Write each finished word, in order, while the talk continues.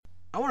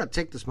I want to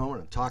take this moment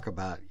and talk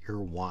about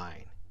your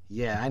wine.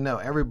 Yeah, I know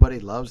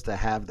everybody loves to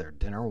have their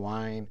dinner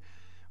wine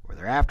or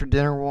their after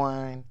dinner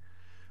wine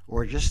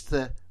or just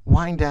the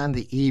wind down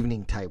the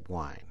evening type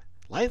wine.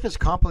 Life is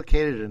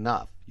complicated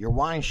enough. Your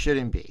wine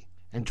shouldn't be.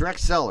 And Drex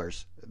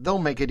Cellars, they'll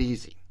make it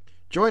easy.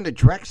 Join the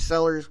Drex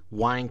Cellars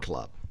Wine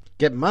Club.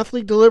 Get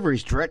monthly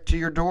deliveries direct to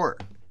your door.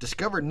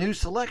 Discover new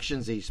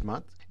selections each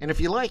month. And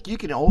if you like, you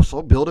can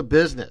also build a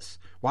business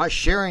while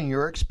sharing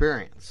your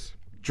experience.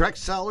 Drex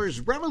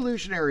Cellars'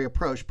 revolutionary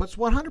approach puts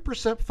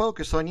 100%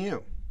 focus on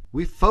you.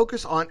 We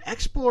focus on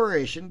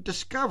exploration,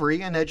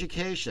 discovery, and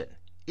education.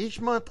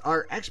 Each month,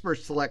 our expert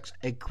selects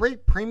a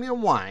great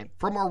premium wine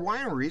from our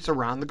wineries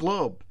around the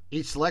globe.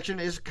 Each selection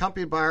is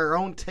accompanied by our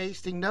own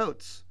tasting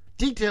notes,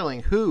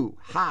 detailing who,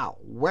 how,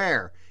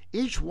 where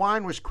each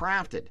wine was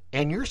crafted,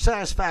 and your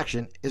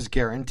satisfaction is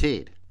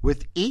guaranteed.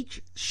 With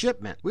each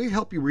shipment, we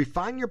help you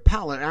refine your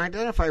palate and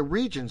identify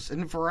regions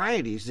and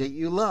varieties that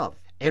you love.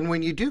 And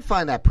when you do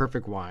find that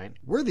perfect wine,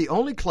 we're the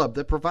only club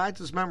that provides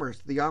its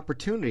members the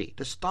opportunity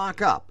to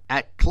stock up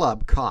at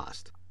club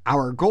cost.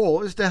 Our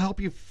goal is to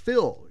help you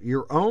fill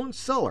your own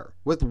cellar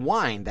with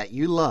wine that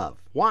you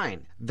love,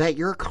 wine that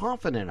you're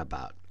confident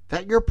about,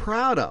 that you're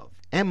proud of,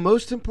 and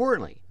most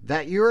importantly,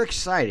 that you're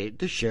excited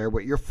to share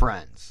with your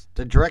friends.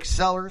 The Drex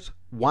Cellars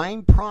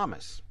Wine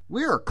Promise.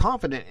 We are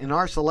confident in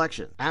our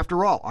selection.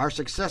 After all, our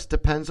success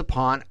depends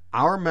upon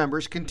our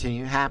members'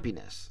 continued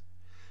happiness.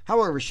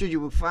 However, should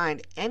you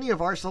find any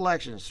of our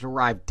selections to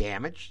arrive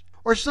damaged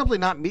or simply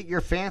not meet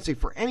your fancy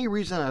for any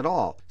reason at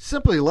all,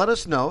 simply let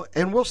us know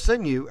and we'll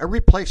send you a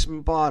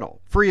replacement bottle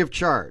free of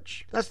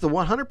charge. That's the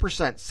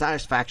 100%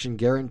 satisfaction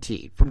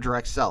guaranteed from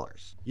Drex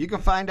Cellars. You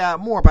can find out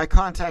more by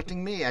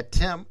contacting me at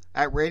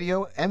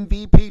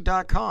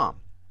tim@radiomvp.com,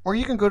 or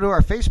you can go to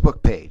our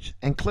Facebook page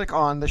and click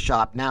on the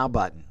Shop Now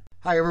button.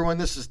 Hi everyone,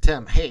 this is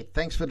Tim. Hey,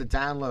 thanks for the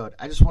download.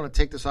 I just want to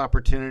take this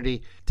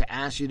opportunity to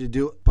ask you to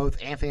do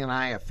both Anthony and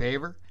I a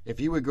favor. If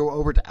you would go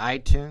over to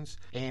iTunes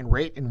and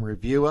rate and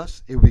review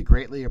us, it would be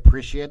greatly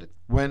appreciated.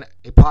 When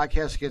a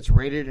podcast gets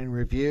rated and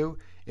reviewed,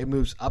 it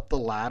moves up the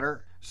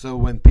ladder. So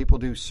when people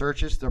do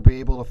searches, they'll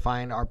be able to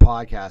find our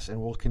podcast, and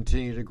we'll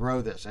continue to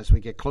grow this as we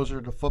get closer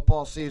to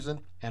football season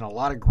and a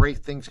lot of great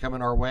things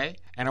coming our way.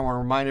 And I want to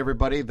remind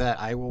everybody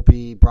that I will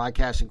be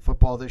broadcasting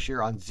football this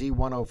year on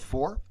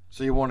Z104.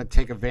 So you want to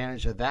take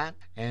advantage of that,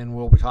 and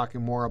we'll be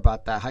talking more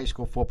about that high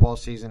school football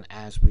season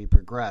as we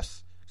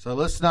progress. So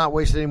let's not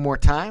waste any more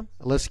time.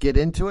 Let's get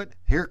into it.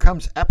 Here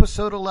comes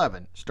episode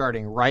 11,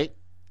 starting right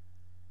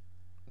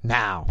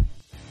now.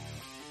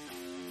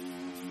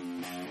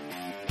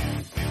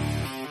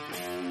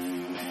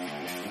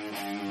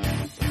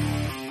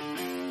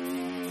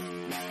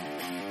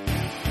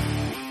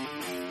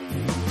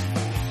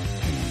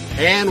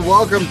 And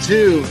welcome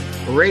to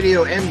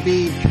Radio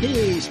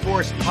MVP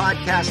Sports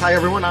Podcast. Hi,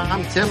 everyone.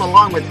 I'm Tim,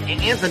 along with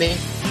Anthony,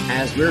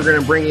 as we're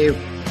going to bring you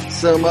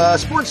some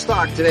sports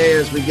talk today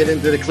as we get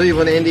into the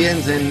Cleveland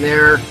Indians and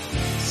their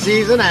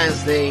season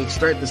as they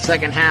start the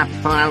second half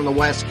on the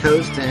West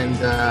Coast, and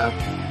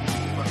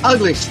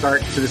ugly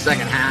start to the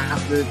second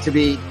half, to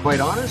be quite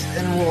honest.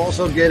 And we'll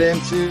also get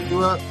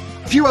into a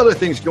few other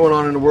things going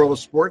on in the world of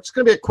sports. It's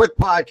going to be a quick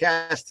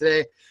podcast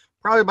today.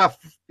 Probably about,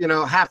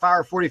 half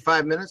hour,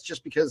 45 minutes,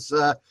 just because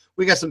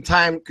we got some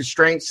time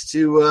constraints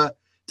to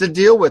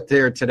deal with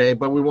there today,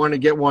 but we want to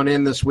get one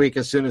in this week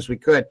as soon as we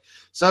could.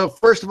 So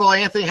first of all,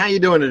 Anthony, how you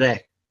doing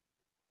today?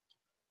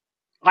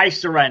 I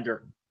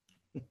surrender.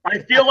 I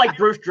feel like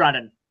Bruce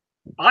Drennan.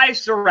 I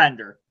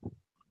surrender.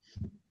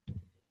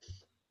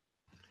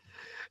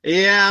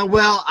 Yeah,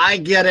 well, I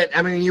get it.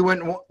 I mean,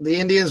 the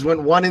Indians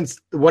went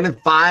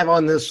 1-5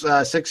 on this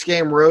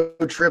 6-game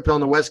road trip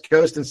on the West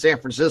Coast in San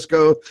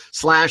Francisco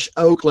 /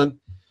 Oakland,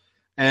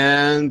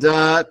 and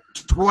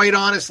quite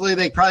honestly,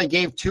 they probably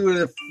gave two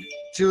of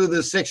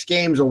the 6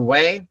 games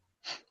away.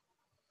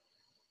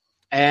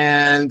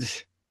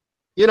 And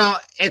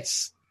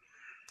it's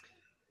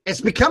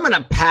becoming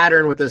a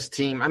pattern with this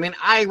team. I mean,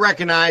 I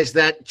recognize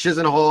that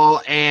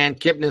Chisenhall and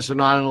Kipnis are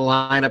not in the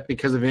lineup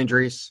because of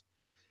injuries.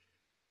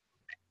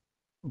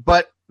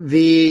 But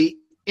the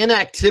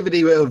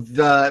inactivity of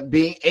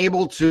being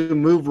able to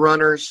move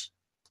runners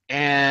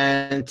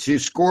and to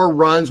score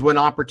runs when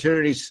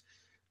opportunities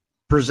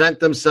present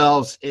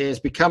themselves is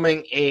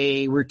becoming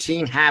a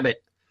routine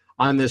habit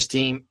on this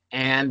team.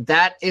 And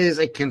that is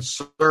a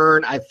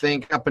concern, I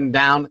think, up and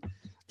down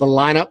the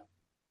lineup,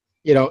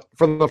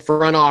 from the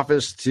front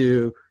office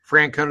to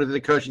Francona to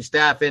the coaching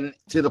staff and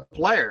to the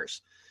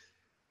players.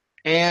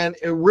 And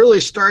it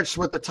really starts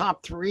with the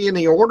top 3 in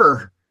the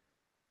order,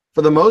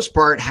 for the most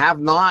part, have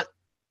not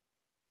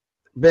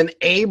been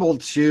able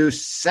to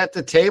set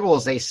the table,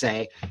 as they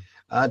say,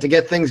 to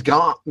get things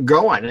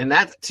going. And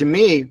that, to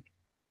me,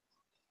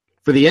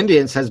 for the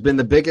Indians, has been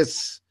the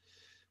biggest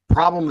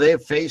problem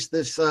they've faced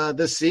this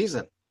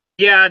season.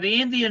 Yeah,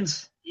 the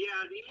Indians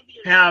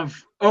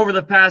have, over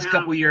the past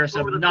couple years,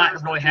 have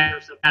not really had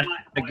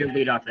a good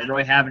leadoff. They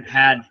really haven't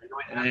had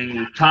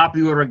a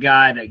top-order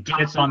guy that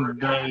gets on the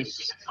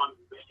base.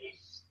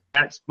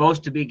 That's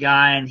supposed to be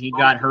guy, and he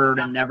got hurt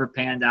and never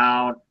panned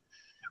out.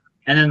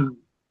 And then,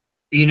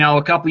 you know,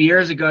 a couple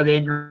years ago, they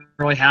didn't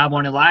really have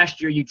one. And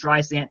last year, you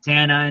try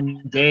Santana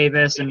and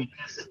Davis, and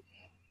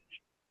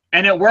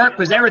it worked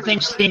because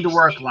everything seemed to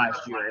work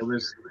last year. It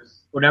was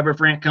whatever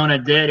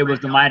Francona did, it was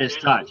the Midas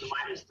touch.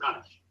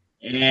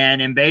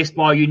 And in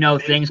baseball, you know,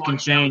 things can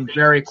change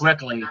very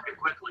quickly.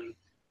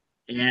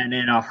 And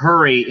in a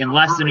hurry, in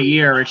less than a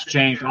year, it's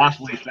changed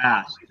awfully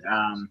fast.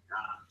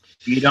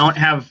 You don't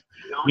have,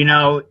 you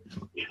know,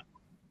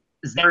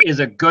 Zare is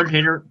a good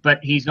hitter, but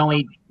he's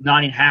only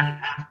not even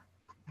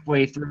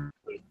halfway through.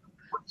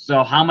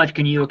 So how much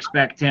can you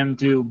expect him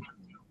to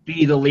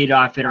be the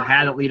leadoff hitter,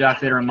 have the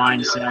leadoff hitter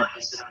mindset,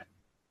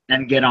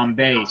 and get on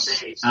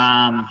base?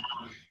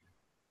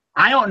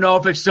 I don't know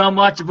if it's so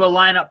much of a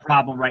lineup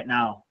problem right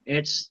now.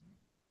 It's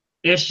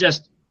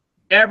just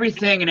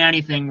everything and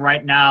anything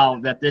right now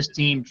that this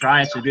team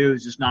tries to do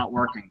is just not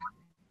working.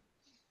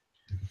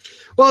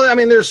 Well, I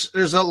mean,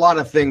 there's a lot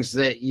of things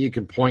that you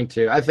can point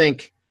to. I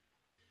think,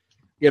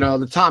 you know,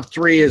 the top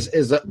three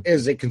is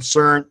a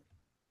concern.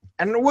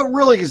 And what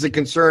really is a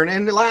concern,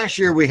 and last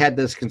year we had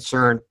this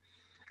concern,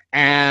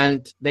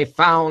 and they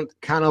found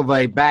kind of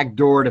a back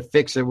door to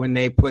fix it when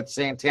they put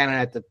Santana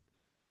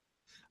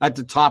at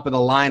the top of the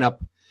lineup.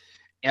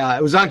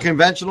 It was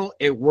unconventional.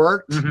 It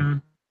worked.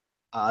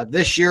 Mm-hmm.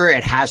 This year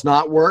it has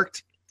not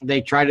worked.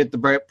 They tried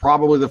it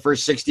probably the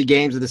first 60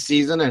 games of the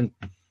season and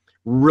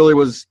really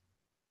was –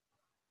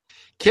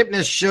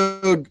 Kipnis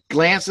showed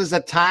glances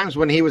at times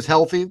when he was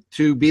healthy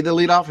to be the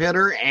leadoff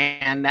hitter,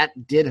 and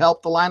that did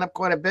help the lineup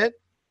quite a bit.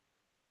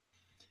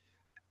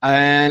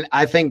 And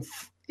I think,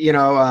 you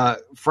know,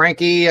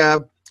 Frankie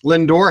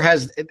Lindor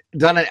has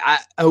done an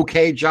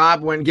okay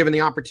job when given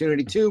the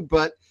opportunity to,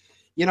 but,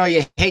 you know,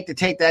 you hate to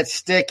take that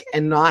stick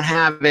and not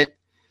have it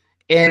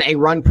in a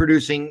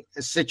run-producing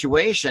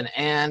situation.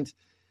 And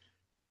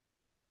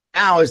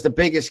now is the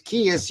biggest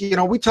key is, you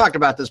know, we talked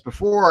about this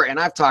before, and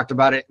I've talked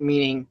about it,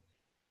 meaning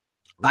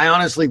I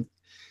honestly,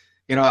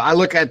 you know, I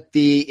look at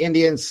the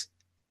Indians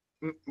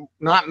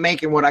not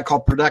making what I call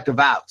productive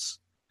outs,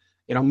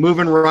 you know,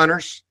 moving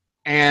runners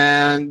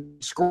and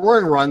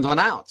scoring runs on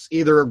outs,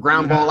 either a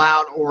ground ball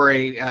out or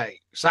a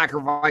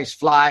sacrifice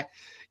fly,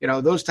 you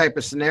know, those type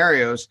of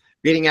scenarios,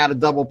 beating out a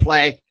double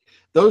play,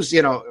 those,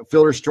 you know,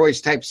 fielder's choice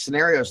type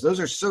scenarios,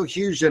 those are so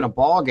huge in a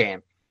ball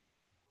game.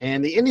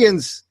 And the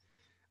Indians,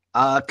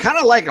 kind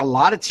of like a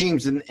lot of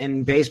teams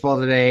in baseball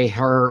today,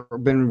 have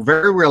been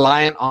very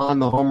reliant on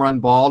the home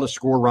run ball to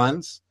score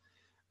runs.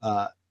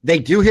 They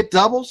do hit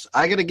doubles.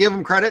 I got to give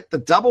them credit. The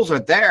doubles are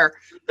there.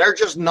 They're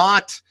just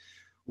not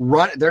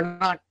They're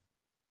not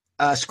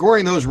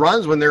scoring those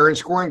runs when they're in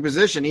scoring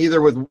position,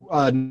 either with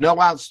no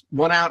outs,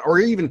 1 out, or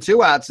even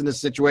 2 outs in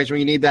this situation where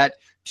you need that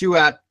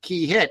 2-out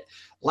key hit.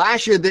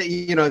 Last year,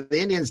 the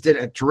Indians did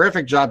a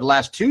terrific job the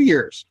last 2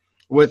 years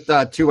with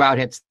 2-out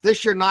hits.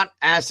 This year, not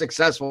as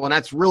successful, and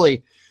that's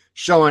really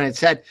showing its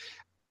head.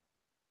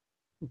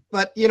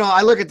 But, you know,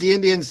 I look at the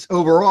Indians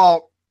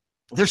overall,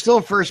 they're still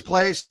in first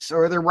place,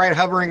 or they're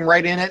hovering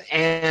right in it.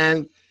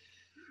 And,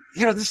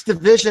 you know, this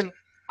division,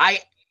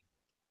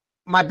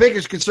 my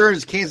biggest concern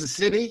is Kansas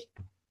City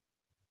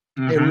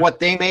and what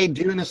they may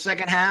do in the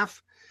second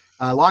half.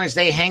 As long as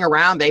they hang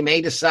around, they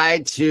may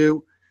decide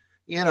to,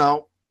 you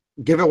know,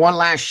 give it one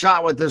last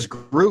shot with this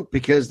group,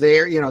 because they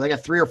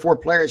got 3 or 4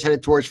 players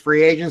headed towards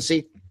free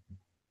agency.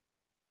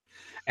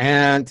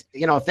 And,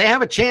 you know, if they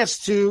have a chance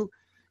to,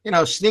 you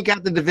know, sneak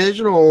out the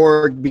division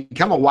or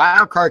become a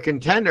wild card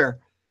contender,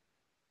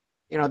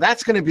 you know,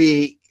 that's going to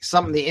be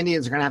something the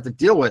Indians are going to have to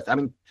deal with. I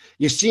mean,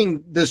 you've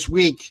seen this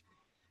week,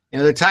 you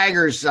know, the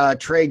Tigers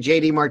trade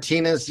J.D.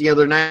 Martinez the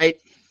other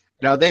night.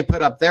 You know, they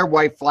put up their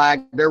white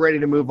flag. They're ready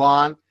to move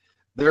on.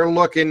 They're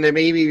looking to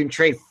maybe even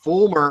trade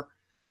Fulmer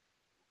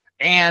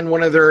and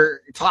one of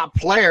their top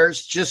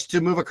players just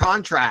to move a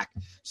contract.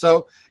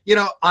 So, you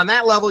know, on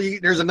that level,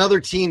 there's another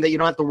team that you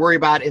don't have to worry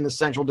about in the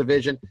Central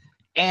Division.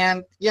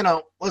 And, you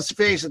know, let's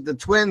face it, the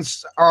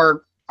Twins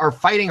are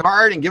fighting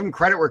hard, and give them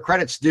credit where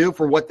credit's due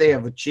for what they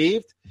have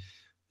achieved.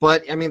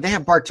 But, I mean, they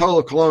have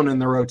Bartolo Colon in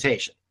the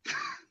rotation,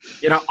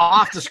 you know,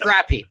 off the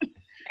scrap heap.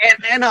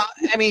 And I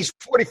mean, he's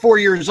 44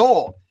 years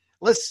old.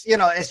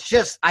 It's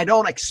just, I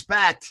don't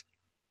expect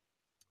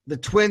the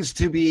Twins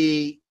to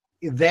be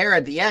there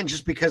at the end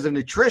just because of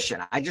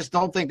nutrition. I just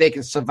don't think they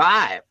can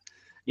survive,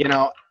 you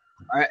know.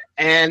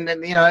 And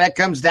you know, that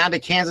comes down to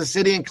Kansas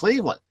City and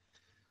Cleveland.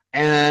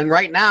 And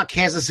right now,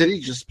 Kansas City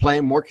is just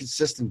playing more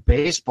consistent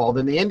baseball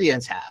than the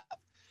Indians have.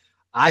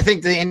 I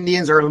think the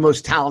Indians are the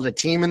most talented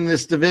team in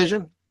this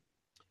division.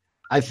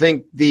 I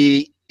think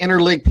the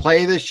interleague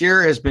play this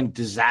year has been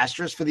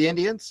disastrous for the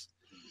Indians.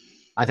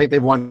 I think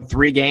they've won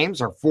 3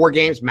 games or 4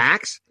 games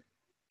max,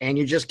 and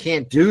you just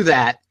can't do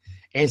that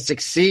and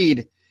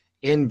succeed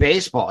in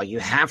baseball. You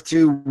have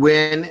to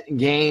win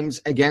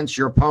games against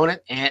your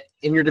opponent and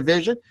in your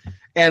division.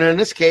 And in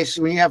this case,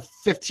 when you have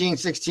 15,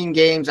 16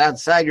 games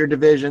outside your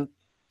division,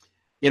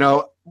 you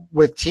know,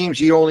 with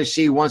teams you only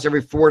see once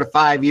every 4 to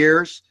 5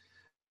 years,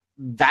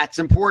 that's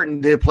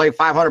important to play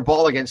 500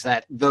 ball against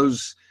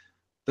those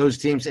those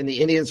teams, and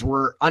the Indians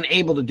were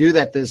unable to do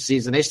that this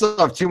season. They still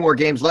have 2 more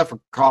games left for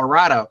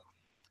Colorado.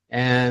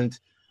 And,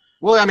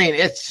 well, I mean,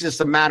 it's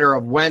just a matter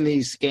of when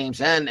these games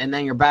end, and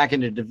then you're back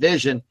into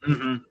division.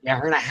 Mm-hmm. Yeah,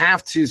 we're going to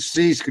have to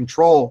seize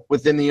control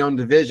within the own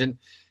division.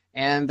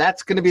 And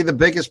that's going to be the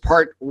biggest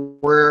part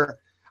where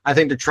I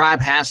think the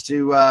Tribe has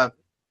to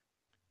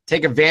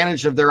take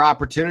advantage of their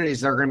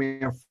opportunities that are going to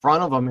be in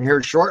front of them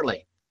here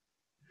shortly.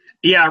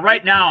 Yeah,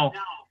 right now,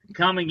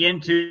 coming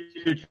into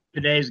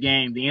today's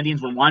game, the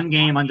Indians were 1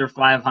 game under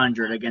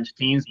 500 against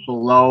teams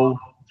below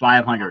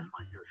 500.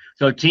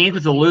 So teams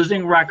with a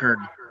losing record,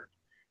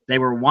 they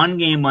were 1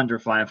 game under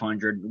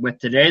 500. With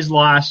today's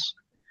loss,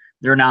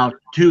 they're now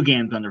 2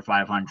 games under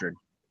 500.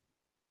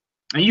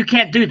 And you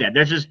can't do that.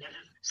 There's just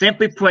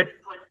simply put,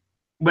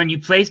 when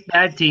you face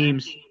bad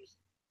teams,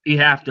 you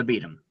have to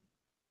beat them.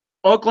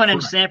 Oakland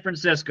and San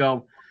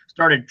Francisco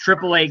started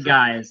AAA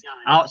guys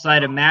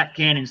outside of Matt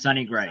Cain and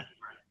Sonny Gray.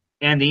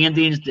 And the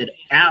Indians did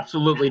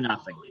absolutely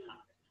nothing.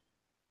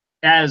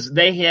 As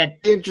they had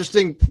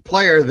interesting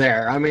player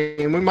there. I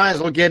mean, we might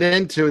as well get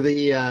into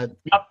the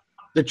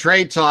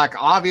trade talk.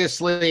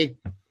 Obviously,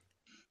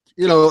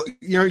 you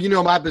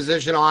know my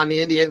position on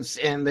the Indians,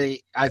 and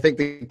I think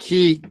the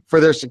key for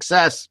their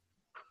success,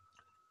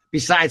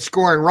 besides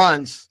scoring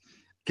runs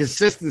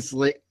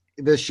consistently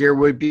this year,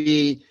 would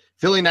be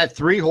filling that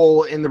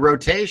 3-hole in the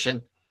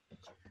rotation.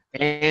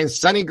 And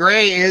Sonny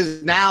Gray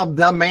is now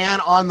the man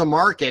on the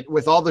market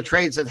with all the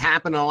trades that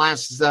happened in the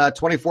last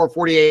 24,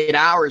 48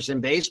 hours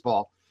in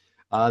baseball.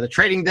 The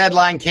trading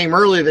deadline came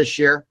early this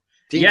year.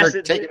 Teams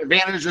are taking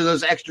advantage of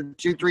those extra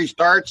 2-3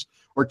 starts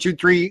or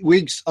 2-3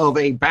 weeks of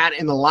a bat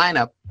in the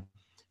lineup.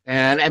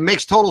 And it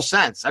makes total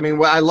sense. I mean,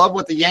 I love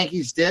what the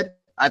Yankees did.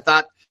 I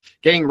thought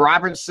getting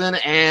Robinson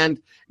and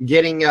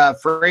getting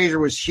Frazier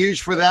was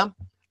huge for them.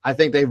 I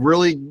think they've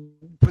really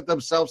put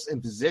themselves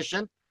in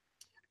position.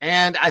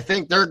 And I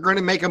think they're going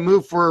to make a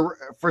move for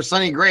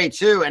Sonny Gray,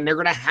 too, and they're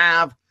going to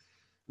have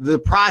the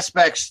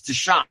prospects to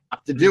shop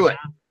to do it.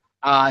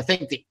 I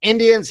think the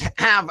Indians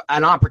have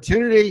an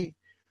opportunity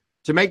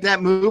to make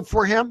that move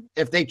for him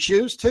if they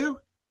choose to.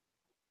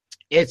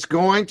 It's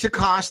going to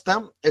cost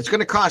them. It's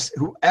going to cost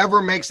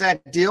whoever makes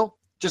that deal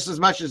just as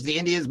much as the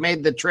Indians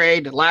made the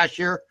trade last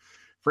year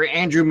for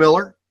Andrew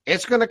Miller.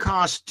 It's going to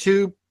cost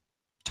 2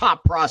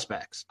 top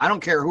prospects. I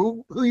don't care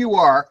who you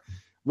are,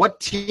 what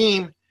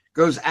team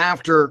goes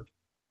after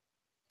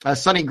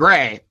Sonny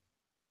Gray,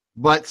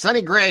 but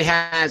Sonny Gray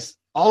has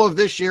all of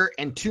this year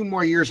and 2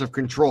 more years of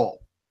control.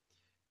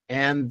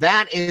 And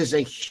that is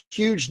a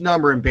huge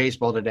number in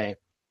baseball today.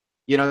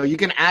 You know, you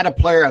can add a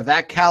player of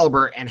that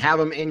caliber and have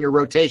him in your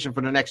rotation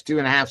for the next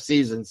 2.5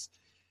 seasons.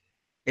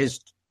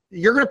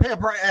 You're going to pay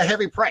a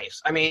heavy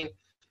price. I mean,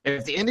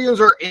 if the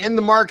Indians are in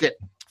the market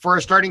for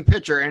a starting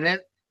pitcher and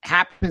it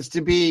happens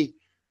to be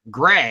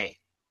Gray,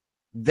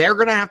 they're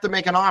going to have to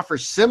make an offer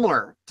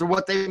similar to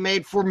what they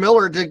made for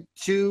Miller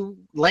to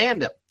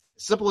land him.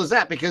 Simple as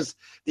that, because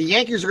the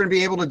Yankees are going to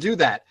be able to do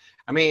that.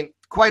 I mean,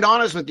 quite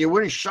honest with you, it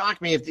wouldn't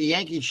shock me if the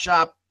Yankees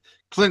shop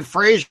Clint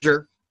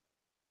Frazier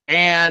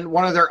and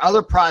one of their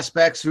other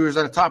prospects who is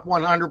a top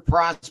 100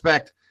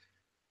 prospect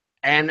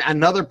and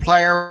another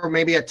player,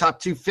 maybe a top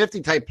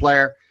 250 type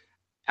player,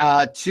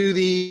 to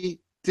the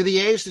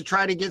A's to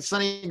try to get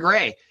Sonny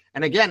Gray.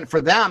 And again,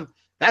 for them,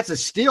 that's a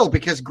steal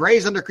because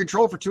Gray's under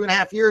control for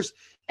 2.5 years,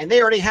 and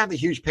they already have the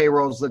huge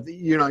payrolls that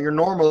you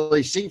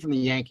normally see from the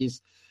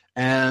Yankees,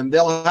 and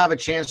they'll have a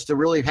chance to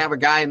really have a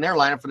guy in their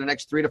lineup for the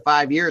next 3 to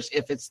 5 years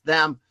if it's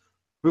them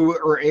who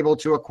are able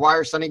to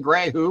acquire Sonny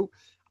Gray, who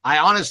I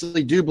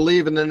honestly do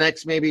believe in the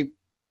next maybe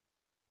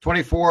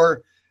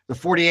 24 to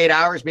 48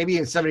 hours, maybe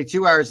in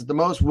 72 hours at the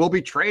most, will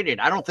be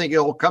traded. I don't think it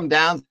will come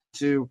down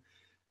to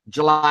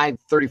July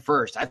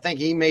 31st. I think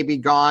he may be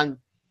gone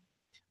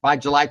by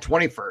July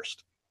 21st.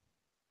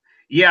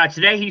 Yeah,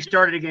 today he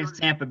started against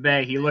Tampa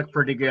Bay. He looked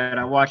pretty good.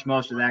 I watched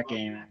most of that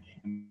game.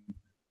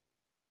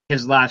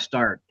 His last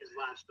start.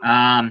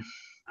 Yeah,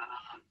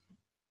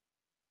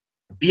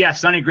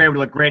 Sonny Gray would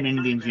look great in an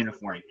Indians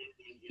uniform.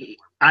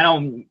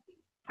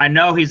 I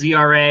know his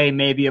ERA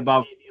maybe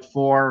above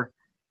 4,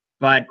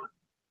 but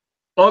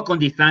Oakland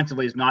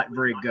defensively is not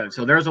very good.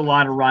 So there's a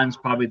lot of runs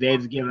probably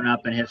they've given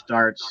up in his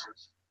starts.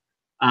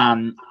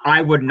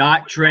 I would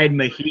not trade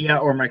Mejia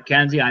or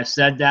McKenzie. I've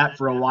said that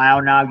for a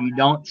while now. You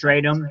don't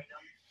trade them.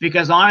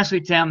 Because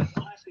honestly, Tim,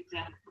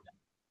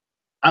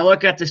 I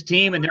look at this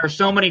team and there are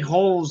so many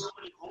holes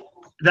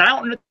that I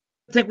don't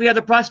think we have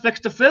the prospects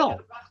to fill.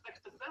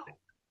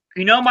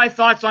 You know my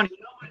thoughts on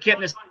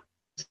Kipnis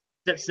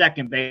at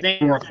second base. They're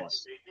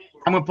worthless.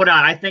 I'm going to put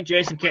out, I think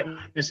Jason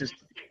Kipnis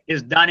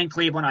is done in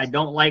Cleveland. I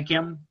don't like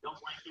him.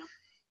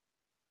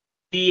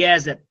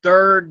 Diaz at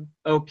third,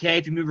 okay.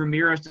 If you move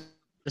Ramirez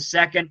to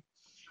second.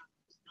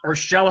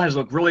 Urshela has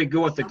looked really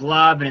good with the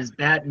glove, and his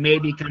bat may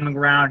be coming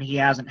around. He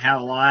hasn't had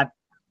a lot.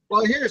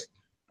 Well,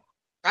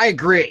 I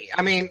agree.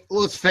 I mean,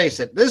 let's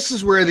face it. This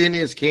is where the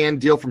Indians can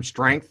deal from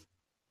strength.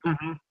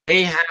 Mm-hmm.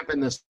 They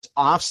happen this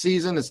off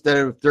season instead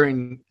of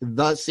during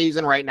the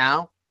season right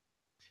now.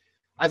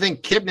 I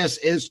think Kipnis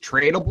is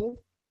tradable.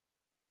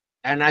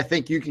 and I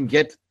think you can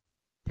get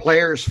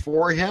players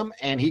for him,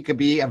 and he could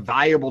be a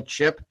valuable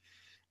chip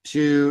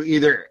to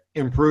either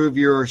improve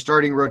your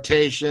starting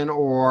rotation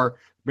or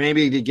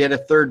maybe to get a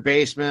third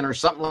baseman or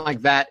something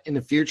like that in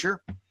the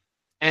future.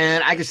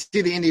 And I can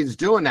see the Indians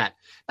doing that.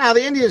 Now,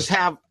 the Indians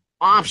have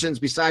options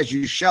besides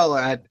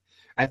Urshela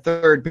at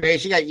third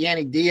base. You got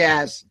Yanni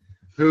Diaz,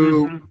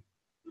 who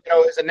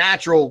is a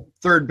natural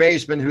third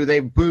baseman who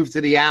they've moved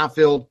to the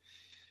outfield.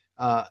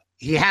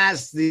 He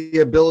has the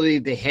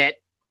ability to hit.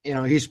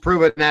 He's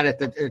proven that at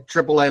the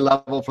AAA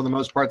level for the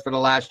most part for the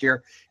last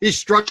year. He's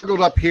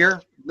struggled up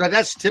here.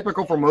 That's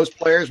typical for most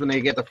players when they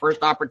get the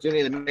first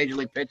opportunity in Major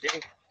League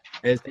pitching,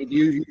 is they do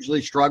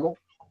usually struggle,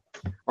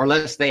 or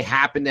unless they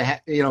happen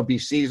to be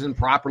seasoned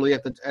properly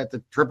at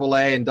the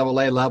AAA and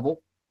AA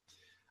level.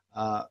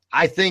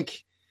 I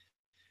think,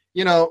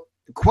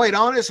 quite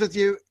honest with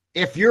you,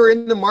 if you're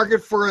in the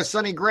market for a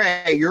Sonny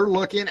Gray, you're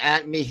looking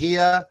at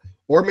Mejia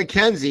or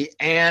McKenzie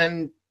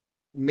and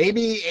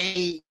maybe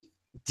a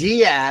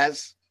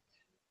Diaz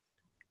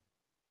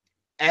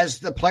as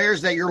the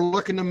players that you're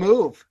looking to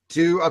move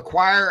to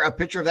acquire a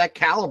pitcher of that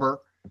caliber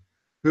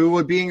who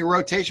would be in your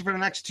rotation for the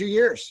next 2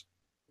 years,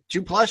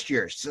 2+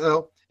 years,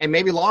 so, and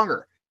maybe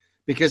longer,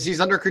 because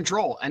he's under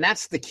control. And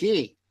that's the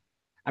key.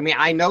 I mean,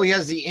 I know he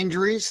has the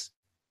injuries,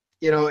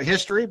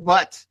 history,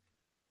 but,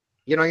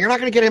 you're not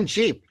going to get him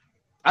cheap.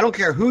 I don't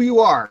care who you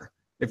are.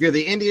 If you're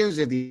the Indians,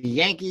 if the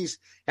Yankees,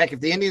 heck, if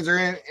the Indians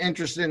are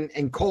interested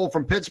in Cole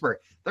from Pittsburgh,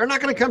 they're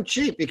not going to come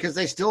cheap because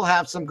they still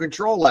have some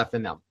control left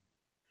in them.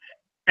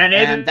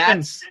 And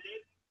that's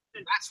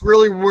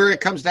really where it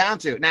comes down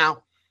to.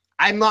 Now,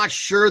 I'm not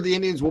sure the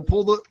Indians will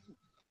pull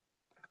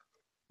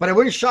but it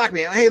wouldn't shock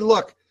me. Hey,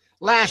 look,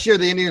 last year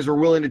the Indians were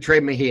willing to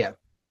trade Mejia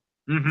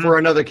for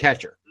another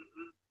catcher.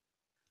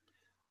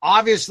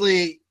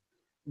 Obviously,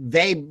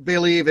 they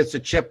believe it's a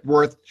chip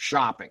worth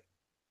shopping.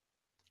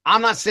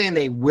 I'm not saying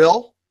they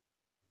will.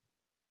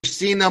 We've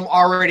seen them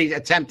already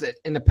attempt it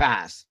in the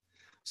past.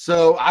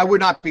 So I would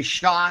not be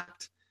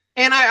shocked.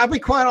 And I'll be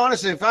quite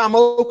honest, if I'm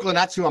Oakland,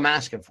 that's who I'm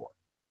asking for.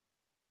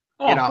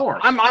 Of course.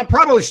 I'm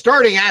probably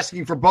starting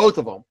asking for both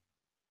of them.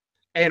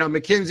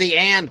 McKenzie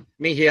and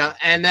Mejia,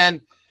 and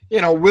then,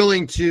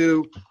 willing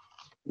to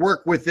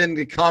work within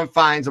the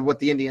confines of what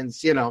the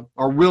Indians,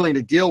 are willing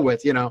to deal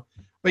with,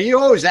 But you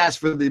always ask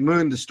for the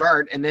moon to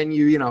start, and then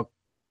you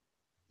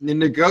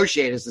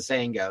negotiate, as the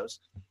saying goes.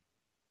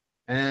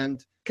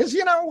 And because,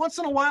 once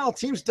in a while, a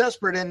team's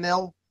desperate and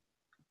they'll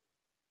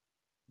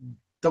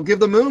give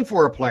the moon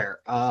for a player.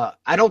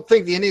 I don't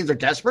think the Indians are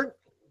desperate.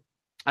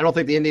 I don't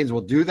think the Indians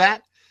will do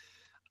that.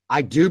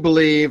 I do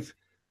believe,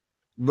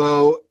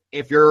 though,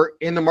 if you're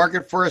in the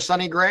market for a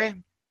Sonny Gray,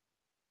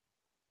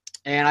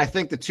 and I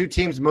think the two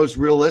teams most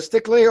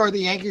realistically are the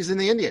Yankees and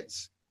the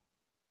Indians.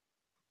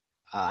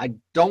 I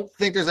don't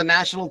think there's a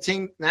National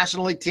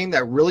League team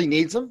that really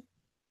needs them.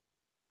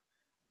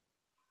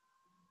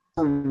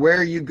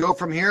 Where you go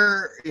from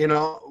here,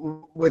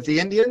 with the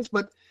Indians,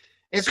 but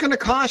it's going to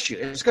cost you.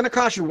 It's going to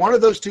cost you one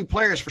of those two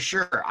players for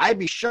sure. I'd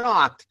be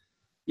shocked,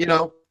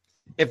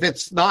 if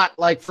it's not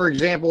like, for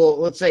example,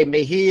 let's say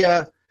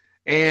Mejia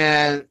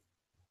and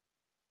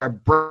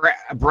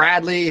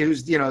Bradley,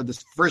 who's,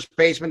 the first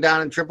baseman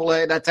down in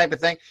AAA, that type of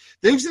thing.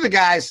 These are the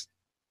guys,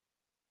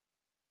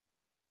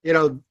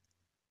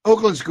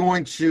 Oakland's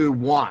going to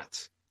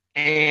want.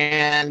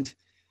 And,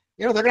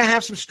 they're going to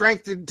have some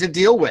strength to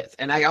deal with.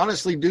 And I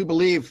honestly do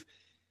believe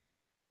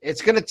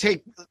it's going to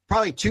take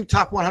probably two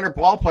top 100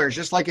 ball players,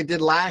 just like it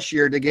did last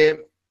year, to get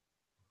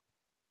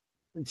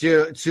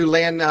to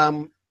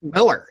land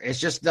Miller.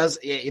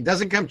 It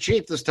doesn't come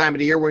cheap this time of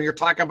the year when you're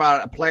talking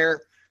about a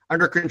player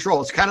under control.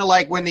 It's kind of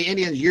like when the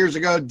Indians years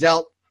ago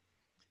dealt,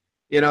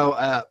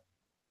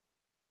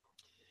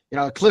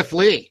 Cliff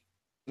Lee.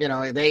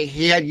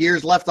 He had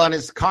years left on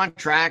his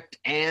contract,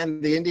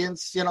 and the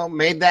Indians,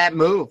 made that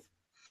move.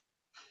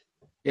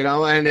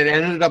 And it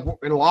ended up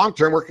in the long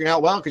term working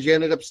out well because you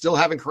ended up still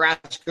having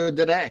Carrasco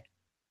today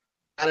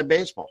out of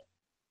baseball.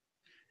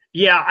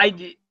 Yeah,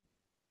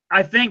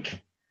 I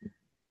think.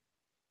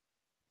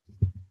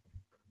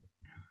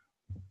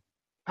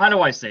 How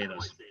do I say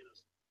this?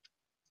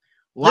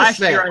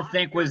 Last year, I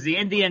think, was the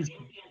Indians'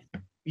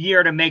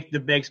 year to make the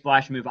big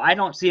splash move. I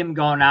don't see them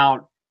going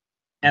out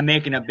and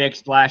making a big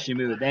splashy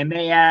move. They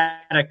may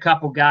add a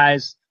couple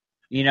guys,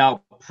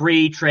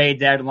 pre-trade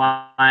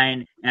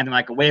deadline and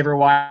like a waiver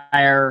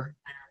wire,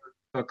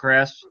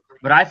 Chris.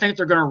 But I think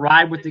they're going to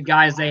ride with the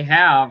guys they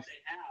have.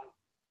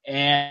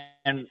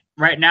 And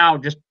right now,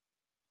 just,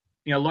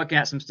 looking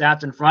at some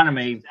stats in front of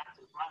me,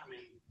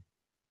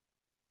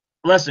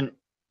 listen,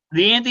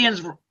 the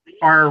Indians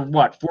are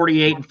what,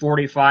 48 and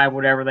 45,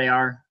 whatever they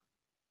are?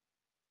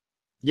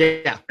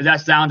 Yeah.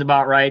 That sounds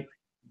about right.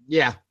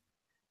 Yeah.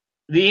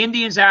 The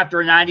Indians,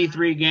 after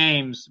 93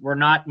 games, were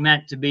not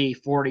meant to be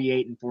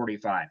 48 and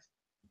 45.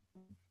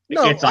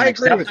 No, it's I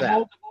agree with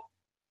that.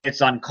 It's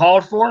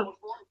uncalled for.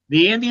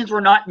 The Indians were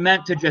not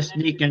meant to just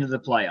sneak into the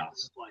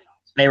playoffs.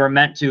 They were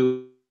meant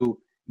to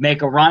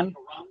make a run,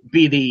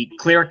 be the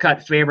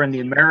clear-cut favorite in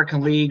the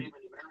American League,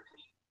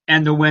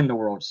 and to win the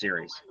World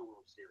Series.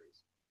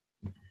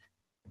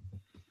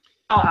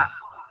 I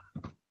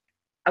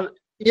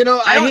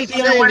I don't hate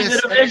see anyone saying in the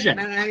this, division.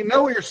 and I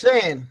know what you're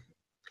saying.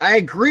 I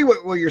agree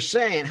with what you're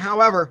saying.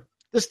 However,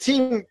 this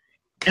team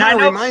kind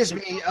of reminds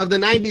me of the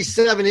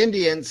 97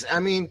 Indians. I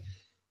mean,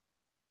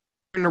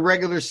 in the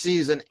regular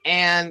season.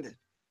 And,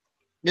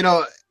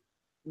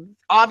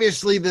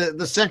 obviously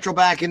the Central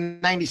back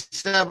in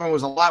 97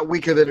 was a lot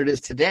weaker than it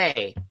is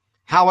today.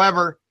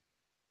 However,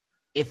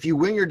 if you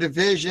win your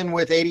division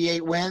with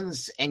 88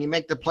 wins and you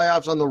make the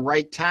playoffs on the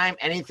right time,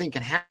 anything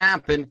can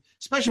happen,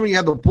 especially when you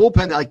have the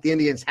bullpen like the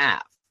Indians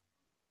have.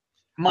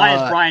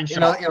 Minus Brian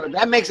Shaw.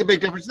 That makes a big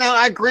difference. Now,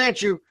 I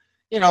grant you,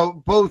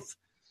 both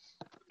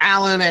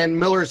Allen and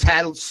Miller's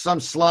had some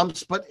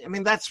slumps, but, I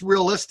mean, that's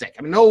realistic.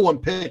 I mean, no one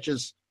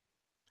pitches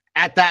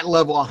at that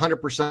level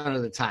 100%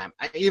 of the time.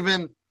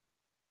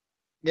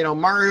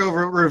 Mario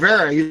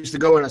Rivera used to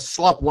go in a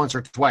slump once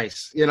or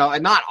twice,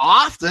 and not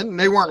often.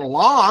 They weren't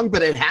long,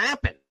 but it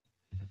happened.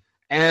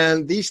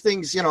 And these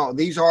things,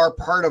 these are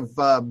part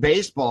of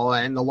baseball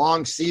and the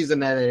long season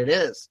that it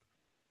is.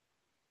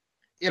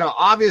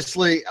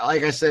 Obviously,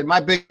 like I said, my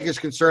biggest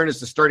concern is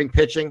the starting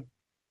pitching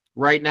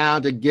right now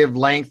to give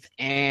length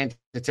and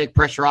to take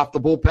pressure off the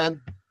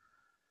bullpen.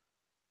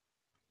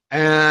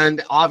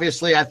 And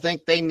obviously, I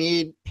think they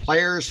need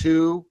players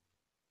who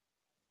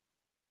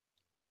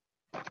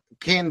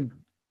can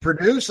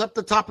produce up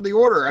the top of the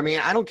order. I mean,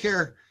 I don't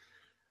care.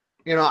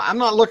 I'm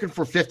not looking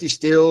for 50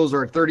 steals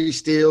or 30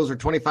 steals or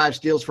 25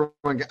 steals from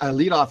a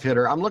leadoff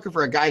hitter. I'm looking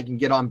for a guy who can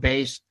get on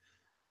base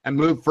and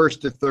move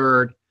first to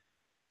third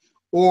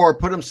or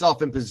put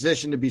himself in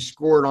position to be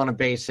scored on a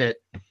base hit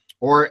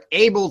or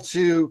able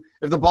to,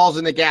 if the ball's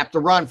in the gap, to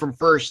run from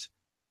first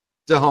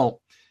to home.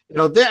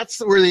 That's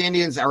where the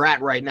Indians are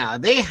at right now.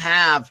 They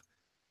have,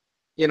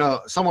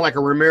 someone like a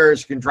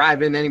Ramirez who can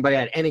drive in anybody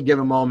at any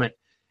given moment.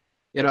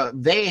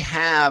 They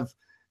have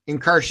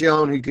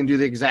Encarnacion who can do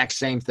the exact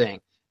same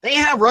thing. They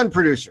have run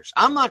producers.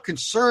 I'm not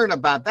concerned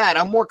about that.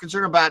 I'm more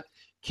concerned about,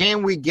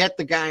 can we get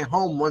the guy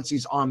home once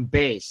he's on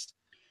base?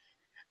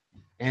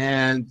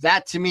 And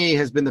that, to me,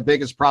 has been the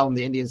biggest problem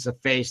the Indians have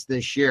faced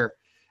this year,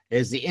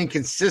 is the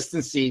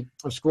inconsistency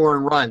of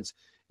scoring runs.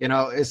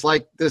 It's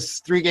like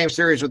this 3-game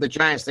series with the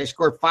Giants. They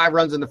scored 5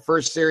 runs in the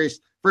first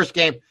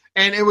game,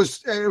 and it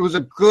was a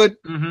good,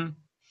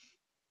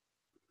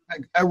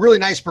 a really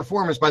nice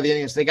performance by the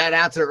Indians. They got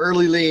out to an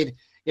early lead.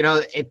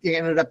 It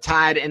ended up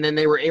tied, and then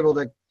they were able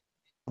to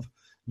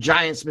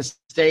Giants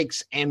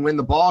mistakes and win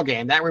the ball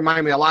game. That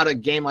reminded me a lot of a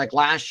game like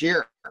last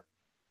year.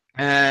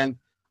 And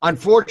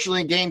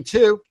unfortunately, game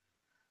 2,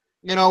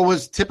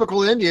 was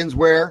typical Indians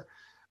where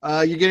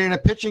you get in a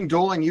pitching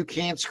duel and you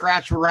can't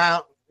scratch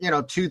around,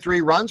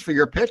 2-3 runs for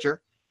your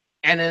pitcher.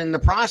 And in the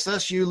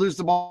process, you lose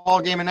the ball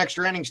game in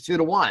extra innings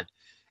 2-1.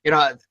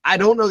 I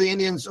don't know the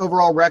Indians'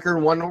 overall record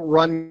in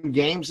one-run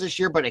games this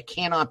year, but it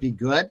cannot be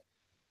good.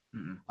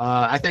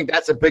 I think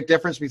that's a big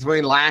difference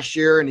between last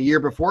year and the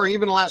year before,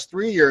 even the last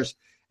 3 years,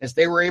 as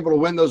they were able to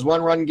win those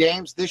one-run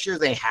games. This year,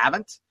 they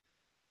haven't.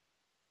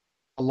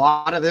 A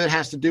lot of it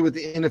has to do with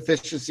the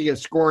inefficiency of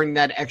scoring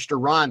that extra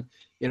run.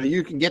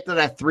 You can get to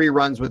that 3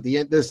 runs with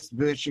this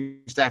pitching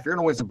staff. You're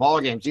going to win some ball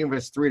games, even if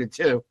it's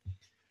 3-2.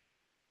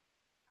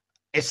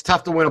 It's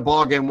tough to win a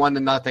ball game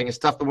 1-0. It's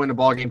tough to win a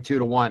ball game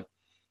 2-1.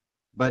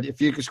 But if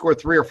you can score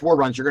 3 or 4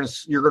 runs, you're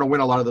going to win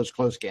a lot of those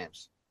close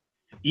games.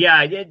 Yeah,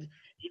 I did.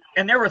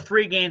 And there were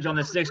 3 games on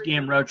the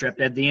 6-game road trip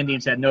that the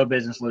Indians had no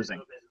business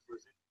losing.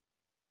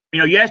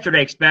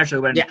 Yesterday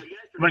especially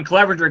when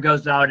Clevenger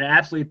goes out and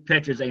absolutely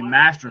pitches a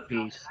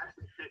masterpiece,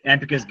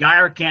 and because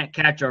Geyer can't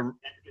catch a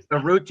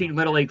routine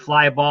Little League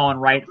fly ball in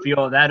right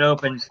field, that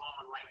opens,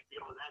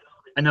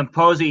 and then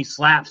Posey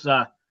slaps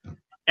a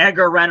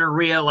Edgar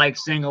Renteria-like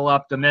single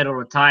up the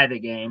middle to tie the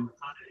game,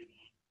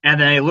 and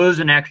then they lose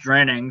in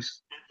extra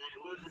innings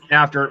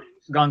after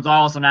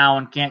Gonzalez and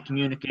Allen can't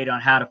communicate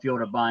on how to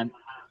field a bunt.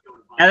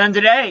 And then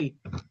today,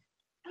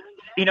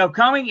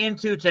 coming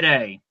into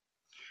today,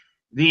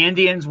 the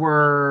Indians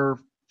were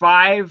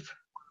 3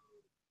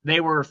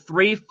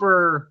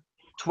 for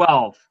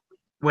 12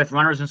 with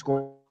runners in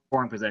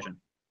scoring position.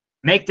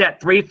 Make that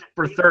 3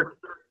 for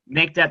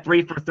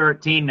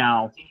 13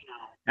 now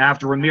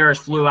after Ramirez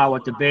flew out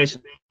with the base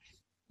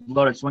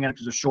loaded, swinging up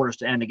to the shoulders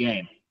to end the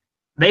game.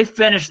 They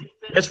finished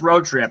this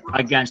road trip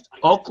against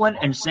Oakland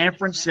and San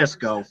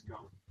Francisco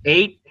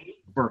 8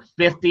 for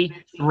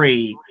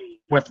 53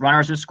 with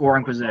runners in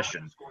scoring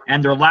position.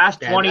 And their last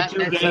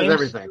 22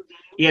 games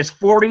is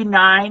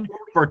 49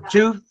 for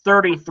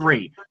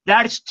 233.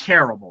 That is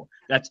terrible.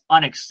 That's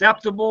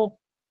unacceptable.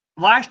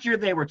 Last year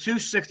they were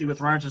 260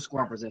 with runners in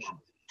scoring position.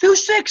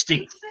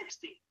 260.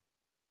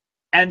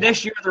 And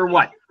this year they're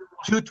what?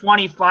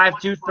 225,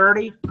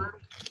 230?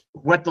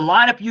 With the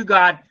lineup you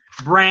got,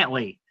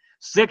 Brantley,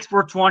 6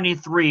 for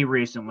 23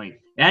 recently.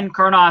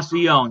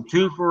 Encarnacion,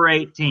 2 for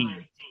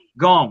 18.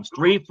 Gomes,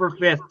 3 for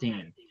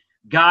 15.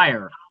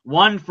 Geyer,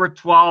 1 for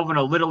 12 and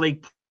a Little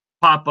League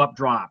pop-up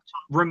dropped.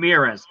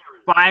 Ramirez,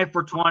 5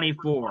 for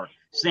 24.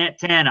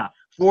 Santana,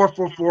 4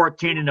 for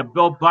 14 and a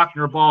Bill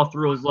Buckner ball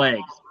through his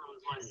legs.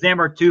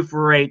 Zimmer, 2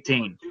 for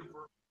 18.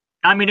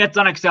 I mean, it's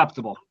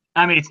unacceptable.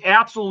 I mean, it's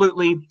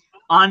absolutely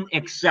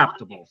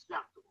unacceptable.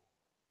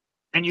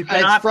 And you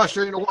cannot. It's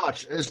frustrating to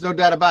watch. There's no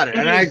doubt about it.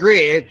 And I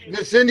agree.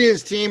 This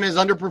Indians team has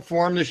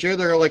underperformed this year.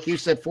 They're, like you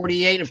said,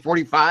 48 and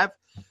 45.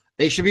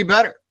 They should be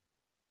better.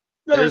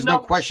 There's no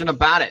question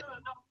about it.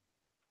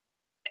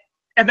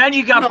 And then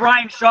you got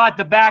Bryan Shaw at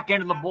the back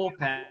end of the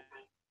bullpen.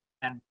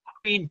 And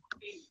I mean,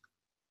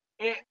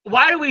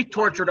 why do we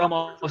torture it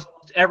almost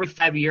every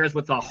 5 years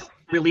with a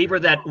reliever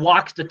that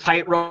walks the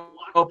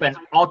tightrope and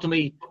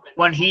ultimately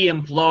when he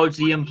implodes,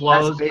 he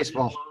implodes? That's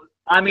baseball.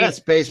 I mean, that's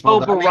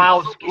baseball.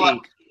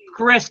 Bobrowski,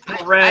 Chris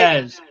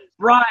Perez,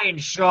 Bryan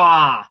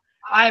Shaw.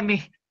 I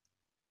mean,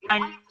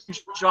 Bryan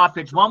Shaw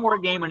pitched one more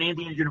game in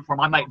Indians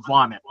uniform, I might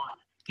vomit.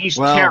 He's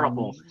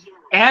terrible.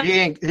 And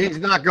he's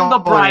not going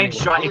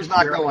anywhere. He's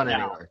not going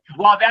anywhere.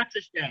 Well, that's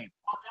a shame.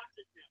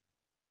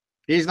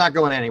 He's not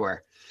going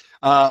anywhere.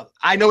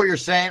 I know what you're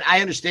saying. I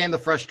understand the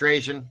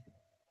frustration.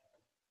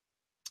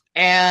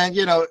 And,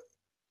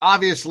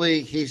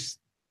 obviously he's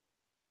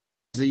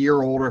a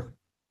year older.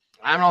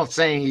 I'm not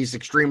saying he's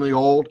extremely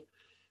old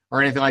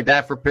or anything like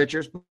that for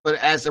pitchers, but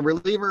as a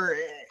reliever,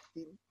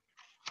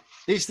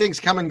 these things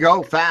come and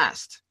go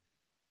fast.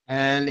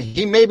 And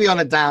he may be on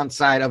the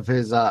downside of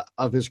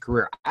his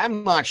career.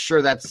 I'm not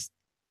sure that's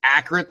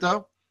accurate,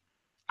 though.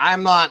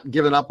 I'm not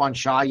giving up on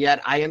Shaw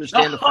yet. I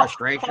understand the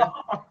frustration.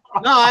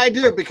 No, I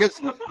do, because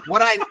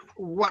what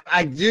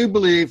I do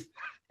believe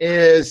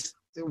is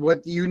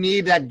what you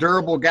need, that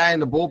durable guy in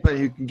the bullpen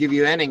who can give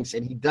you innings,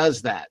 and he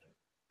does that.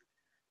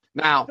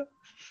 Now,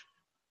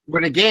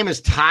 when a game is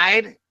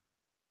tied,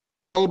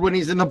 when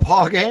he's in the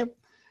ball game,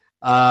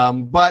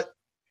 but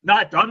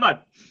I'm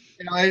not.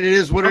 It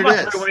is what it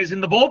is. When he's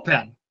in the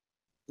bullpen.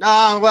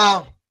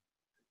 Well,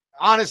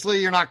 honestly,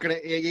 you're not gonna.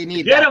 You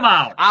need get him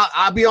out.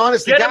 I'll be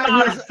honest. Get him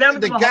out.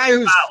 The guy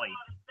who's.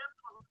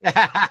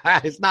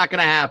 It's not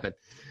gonna happen.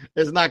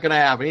 It's not gonna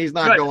happen. He's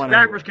not going.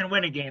 Mariners can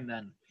win a game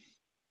then.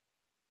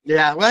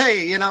 Yeah. Well,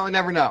 hey, you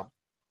never know.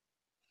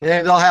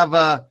 And they'll have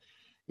the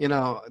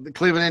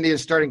Cleveland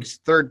Indians starting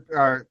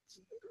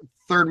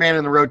third man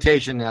in the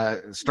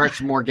rotation. Start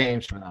some more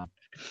games for them.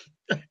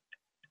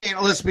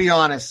 Let's be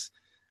honest.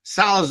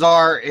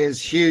 Salazar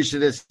is huge to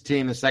this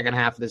team the second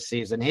half of the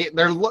season. He's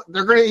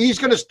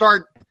going to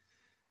start,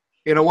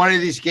 one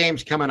of these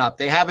games coming up.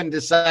 They haven't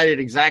decided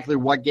exactly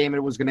what game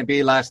it was going to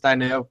be last I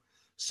knew.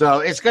 So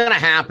it's going to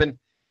happen.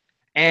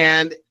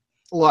 And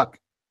look,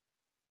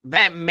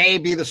 that may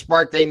be the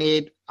spark they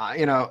need.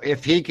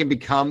 If he can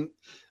become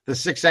the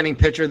sixth inning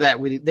pitcher that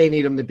they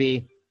need him to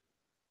be.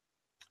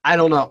 I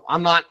don't know.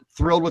 I'm not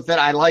thrilled with it.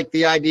 I like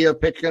the idea of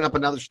pitching up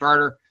another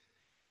starter.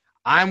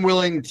 I'm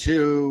willing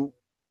to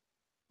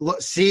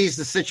seize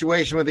the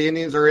situation where the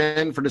Indians are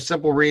in for the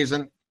simple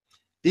reason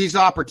these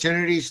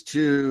opportunities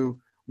to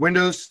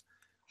windows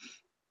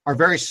are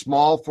very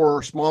small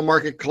for small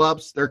market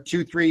clubs. They're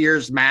 2-3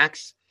 years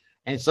max,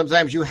 and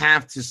sometimes you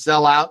have to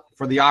sell out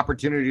for the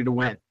opportunity to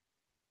win.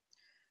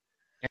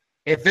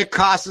 If it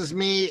costs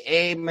me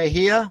a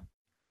Mejia,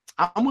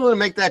 I'm willing to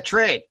make that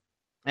trade.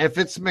 If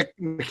it's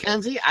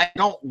McKenzie, I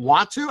don't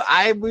want to.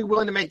 I'd be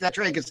willing to make that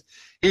trade because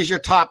he's your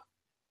top,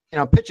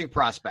 pitching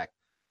prospect.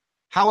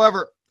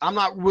 However, I'm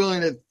not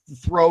willing to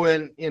throw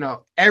in,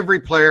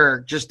 every player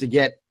just to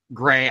get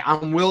Gray.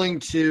 I'm willing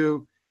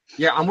to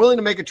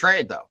make a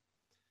trade, though.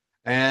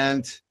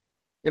 And,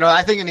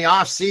 I think in the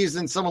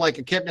offseason, someone like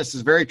Kipnis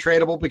is very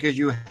tradable because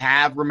you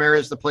have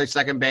Ramirez to play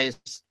second base.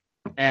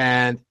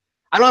 And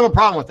I don't have a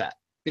problem with that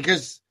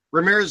because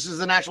Ramirez is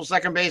the natural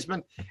second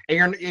baseman.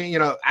 And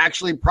you're,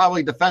 actually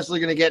probably defensively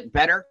going to get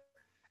better.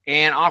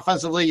 And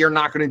offensively, you're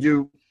not going to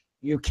do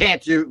 – you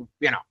can't do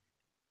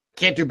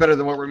better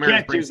than what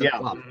Ramirez brings to the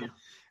club.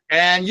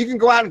 And you can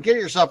go out and get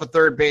yourself a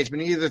third baseman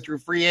either through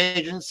free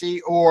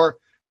agency or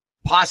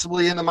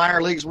possibly in the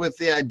minor leagues with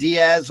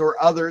Diaz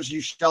or others.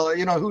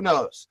 Who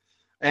knows?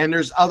 And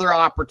there's other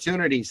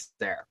opportunities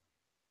there.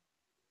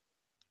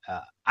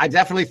 I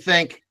definitely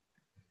think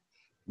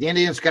the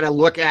Indians got to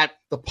look at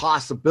the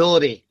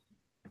possibility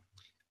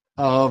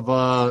of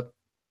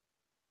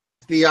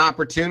the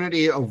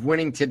opportunity of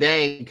winning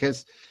today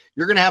because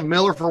you're going to have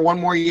Miller for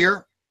one more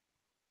year.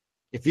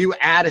 If you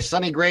add a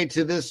Sonny Gray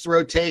to this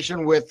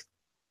rotation with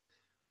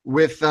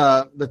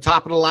the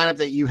top of the lineup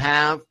that you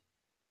have,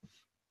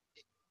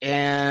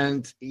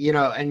 and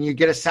you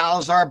get a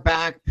Salazar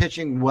back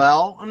pitching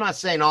well. I'm not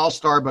saying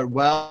all-star, but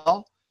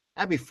well.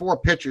 That'd be four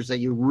pitchers that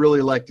you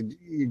really like to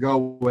go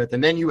with.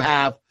 And then you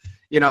have,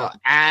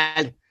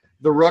 add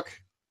the Rook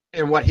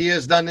and what he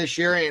has done this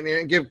year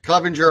and give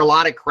Clevenger a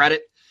lot of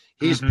credit.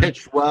 He's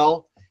pitched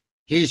well.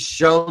 He's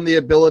shown the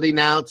ability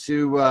now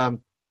to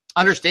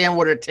understand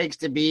what it takes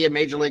to be a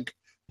major league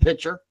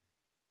pitcher.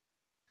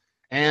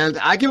 And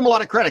I give him a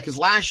lot of credit because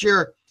last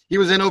year he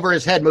was in over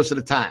his head most of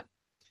the time.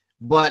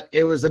 But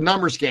it was a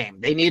numbers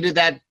game. They needed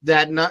that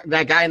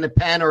guy in the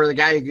pen or the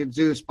guy who could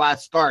do a spot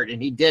start,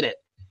 and he did it.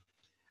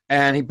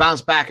 And he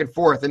bounced back and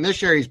forth. And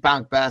this year he's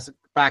bounced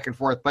back and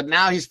forth. But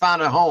now he's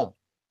found a home.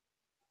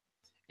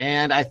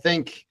 And I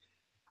think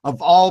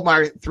of all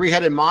my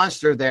three-headed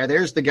monster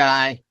there's the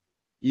guy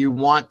you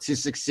want to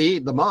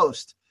succeed the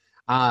most.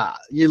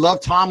 You love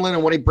Tomlin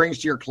and what he brings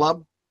to your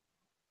club,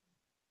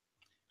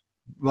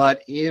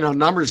 but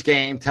numbers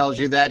game tells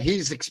you that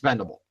he's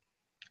expendable.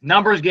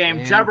 Numbers game.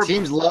 And Trevor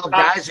teams love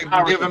guys who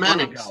can give him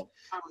innings.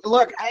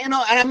 Look, and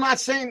I'm not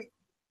saying,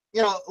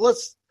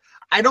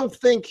 I don't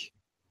think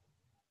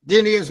the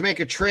Indians make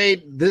a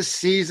trade this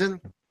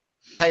season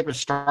type of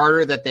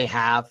starter that they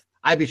have.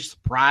 I'd be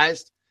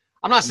surprised.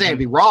 I'm not saying it'd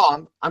be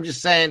wrong. I'm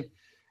just saying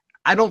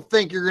I don't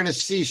think you're going to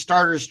see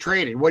starters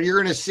traded. What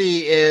you're going to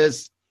see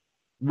is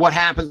what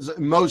happens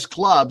in most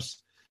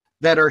clubs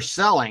that are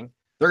selling.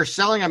 They're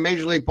selling a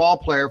major league ball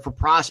player for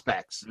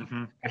prospects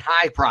and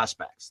high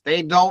prospects.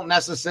 They don't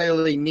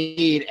necessarily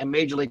need a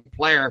major league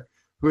player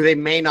who they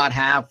may not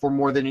have for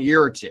more than a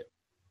year or two.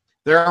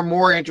 They're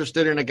more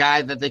interested in a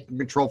guy that they can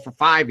control for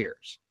 5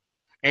 years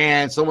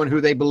and someone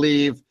who they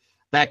believe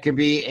that can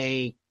be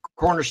a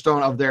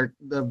cornerstone of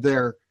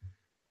their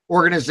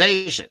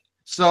organization.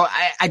 So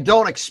I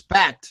don't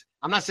expect,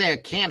 I'm not saying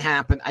it can't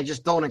happen, I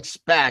just don't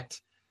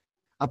expect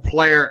a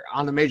player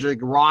on the major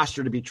league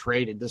roster to be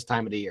traded this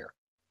time of the year.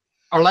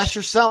 Unless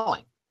you're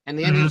selling. And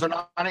the Indians are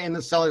not in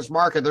the seller's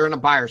market, they're in a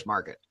buyer's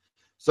market.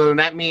 So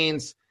that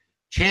means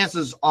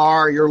chances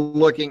are you're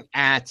looking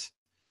at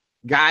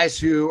guys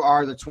who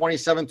are the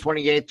 27th,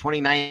 28th,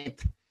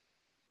 29th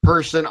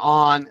person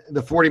on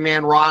the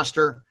 40-man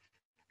roster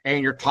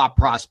and your top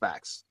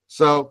prospects.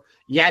 So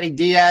Yadi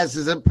Diaz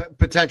is a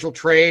potential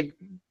trade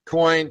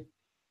coin.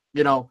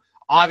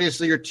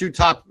 Obviously your two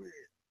top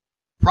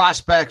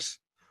prospects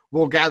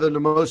will gather the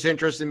most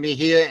interest in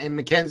Mejia and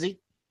McKenzie.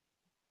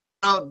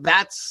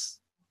 That's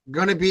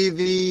going to be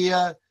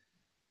the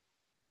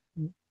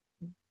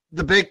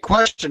big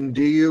question.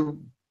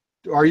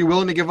 Are you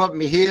willing to give up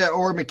Mejia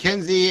or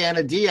McKenzie and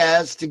a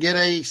Diaz to get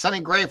a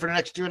Sonny Gray for the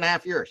next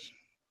 2.5 years?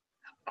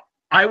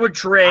 I would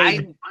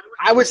trade.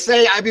 I would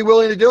say I'd be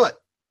willing to do it.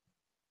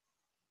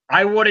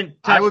 I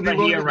wouldn't touch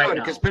Mejia right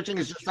now because pitching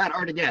is just not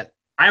hard to get.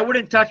 I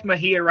wouldn't touch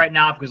Mejia right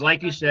now because,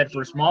 like you said,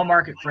 for a small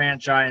market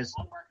franchise,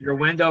 your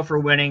window for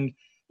winning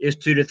is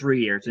 2 to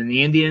 3 years, and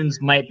the Indians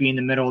might be in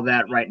the middle of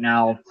that right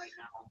now.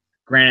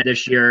 Granted,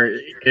 this year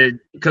it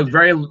could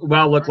very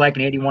well look like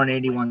an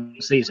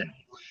 81-81 season.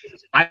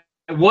 I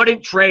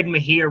wouldn't trade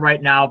Mejia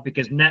right now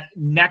because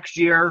next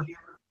year,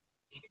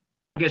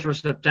 I guess for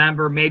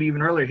September, maybe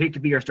even earlier, he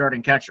could be your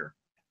starting catcher.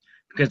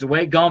 Because the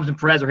way Gomes and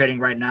Perez are hitting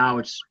right now,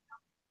 it's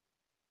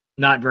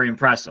not very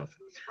impressive.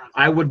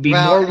 I would be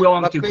more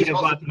willing to give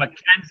up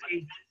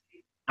McKenzie.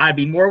 I'd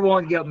be more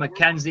willing to give up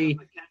McKenzie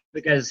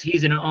because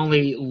he's an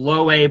only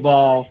low A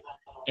ball,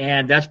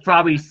 and that's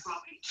probably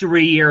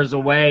 3 years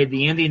away.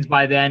 The Indians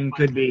by then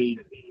could be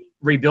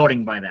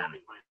rebuilding by then.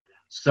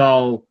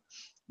 So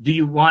do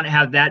you want to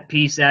have that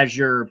piece as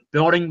your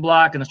building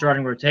block in the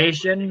starting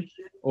rotation,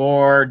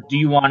 or do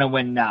you want to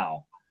win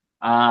now?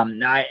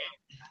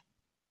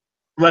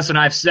 Listen,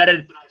 I've said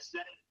it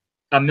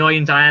a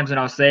million times, and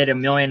I'll say it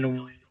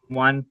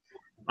 1,000,001.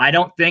 I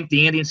don't think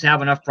the Indians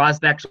have enough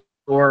prospects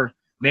or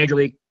major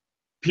league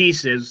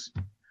pieces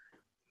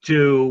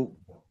to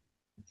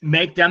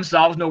make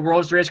themselves no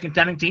World Series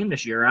contending team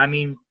this year. I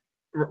mean,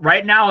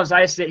 right now, as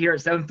I sit here at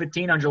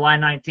 7:15 on July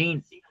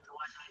 19th,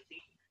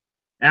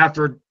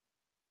 after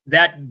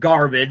that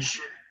garbage,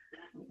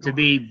 to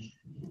be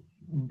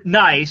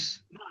nice,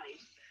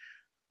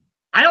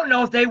 I don't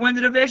know if they win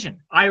the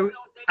division. I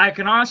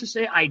can honestly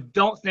say I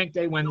don't think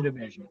they win the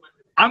division.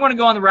 I'm going to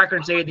go on the record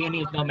and say the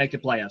Indians don't make the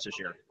playoffs this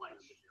year.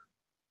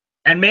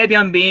 And maybe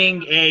I'm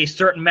being a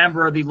certain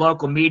member of the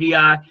local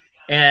media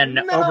and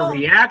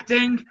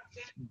overreacting,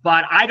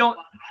 but I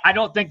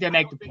don't think they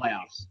make the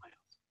playoffs.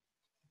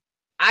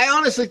 I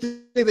honestly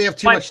think they have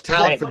too much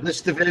talent for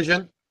this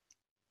division.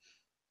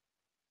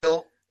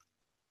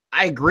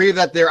 I agree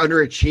that they're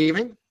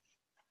underachieving.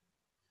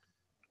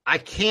 I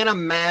can't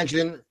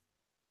imagine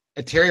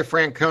a Terry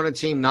Francona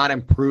team not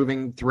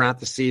improving throughout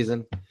the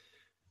season.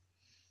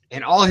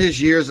 In all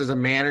his years as a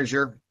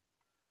manager,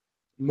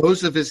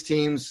 most of his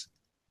teams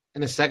in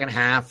the second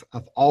half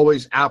have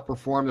always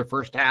outperformed the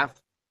first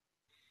half.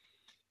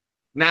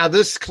 Now,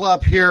 this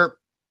club here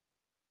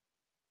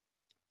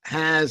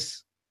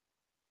has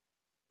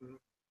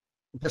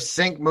the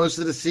sink most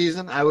of the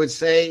season. I would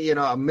say,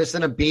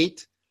 missing a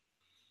beat.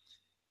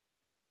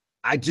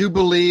 I do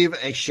believe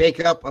a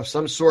shakeup of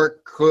some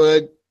sort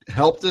could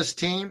help this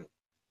team.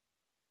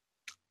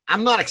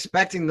 I'm not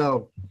expecting,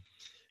 though,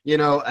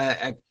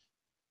 a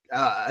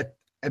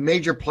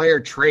major player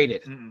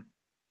traded,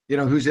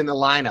 who's in the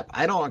lineup.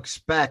 I don't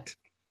expect,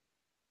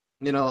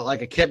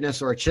 like a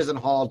Kipnis or a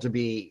Chisenhall to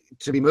be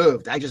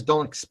moved. I just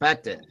don't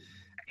expect it.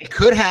 It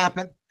could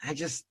happen.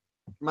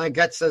 My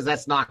gut says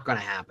that's not going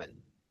to happen.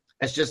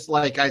 It's just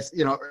like I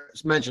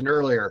mentioned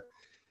earlier.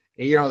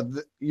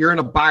 You're in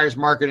a buyer's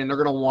market, and they're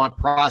going to want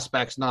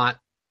prospects, not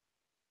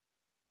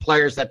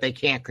players that they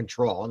can't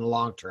control in the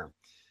long term.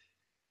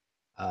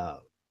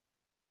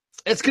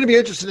 It's going to be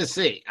interesting to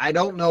see. I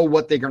don't know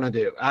what they're going to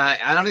do.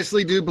 I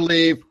honestly do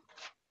believe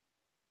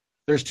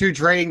there's 2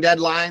 trading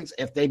deadlines.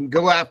 If they can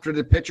go after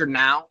the pitcher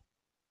now,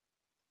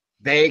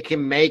 they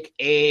can make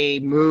a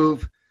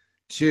move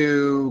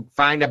to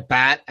find a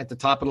bat at the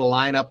top of the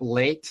lineup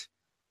late.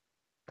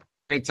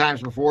 Many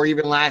times before,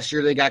 even last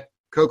year, they got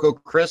Coco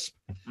Crisp,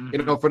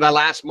 for the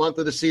last month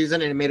of the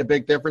season, and it made a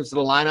big difference to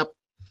the lineup,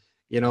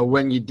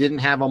 when you didn't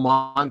have a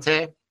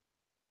Monte.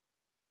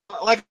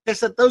 Like I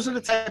said, those are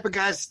the type of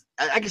guys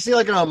I can see,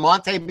 like a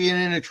Monte being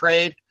in a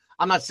trade.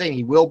 I'm not saying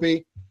he will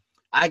be.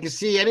 I can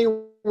see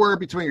anywhere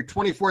between your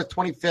 24th,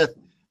 25th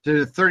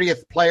to the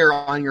 30th player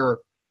on your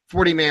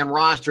 40-man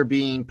roster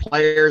being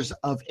players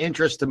of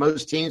interest to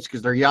most teams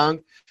because they're young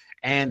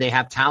and they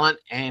have talent,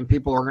 and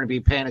people are going to be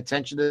paying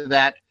attention to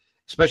that,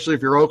 especially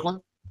if you're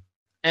Oakland.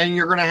 And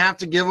you're going to have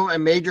to give them a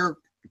major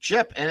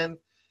chip. And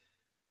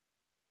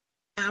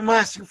I'm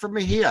asking for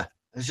Mejia.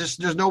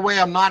 There's no way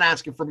I'm not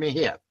asking for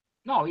Mejia.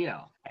 Oh,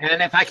 yeah.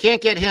 And if I can't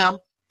get him,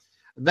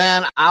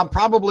 then I'm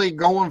probably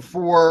going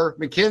for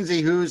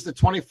McKenzie, who's the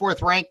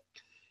 24th ranked,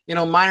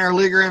 minor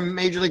leaguer in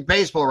Major League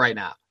Baseball right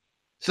now.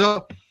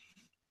 So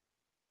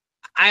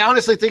I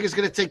honestly think it's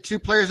going to take two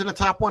players in the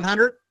top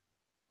 100.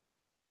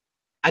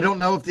 I don't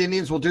know if the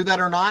Indians will do that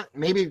or not.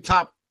 Maybe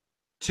top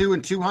 2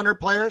 and 200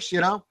 players,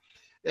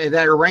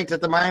 that are ranked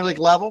at the minor league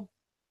level.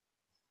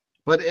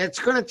 But it's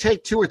going to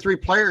take 2 or 3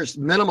 players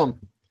minimum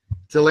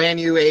to land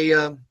you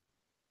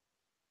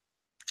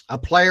a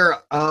player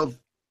of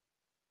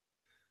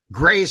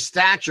Gray's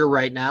stature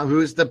right now,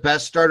 who's the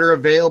best starter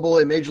available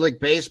in Major League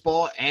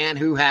Baseball and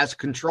who has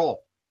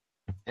control.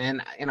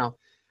 And,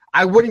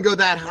 I wouldn't go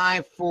that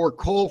high for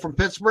Cole from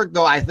Pittsburgh,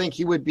 though I think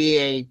he would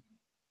be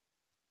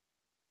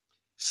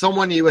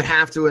someone you would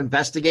have to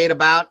investigate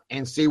about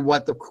and see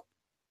what the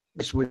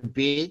price would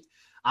be.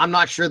 I'm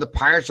not sure the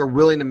Pirates are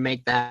willing to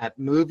make that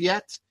move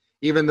yet,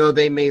 even though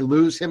they may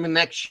lose him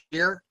next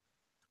year.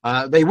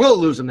 They will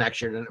lose him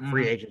next year in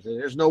free agency.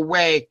 There's no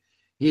way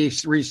he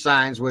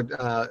re-signs with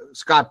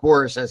Scott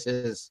Boras as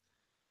his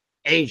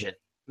agent,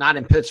 not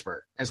in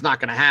Pittsburgh. It's not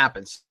going to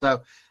happen.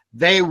 So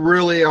they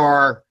really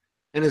are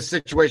in a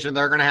situation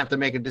they're going to have to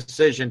make a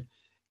decision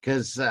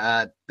because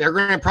they're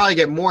going to probably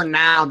get more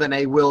now than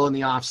they will in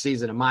the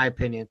offseason, in my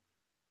opinion,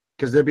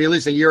 because there'll be at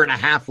least a year and a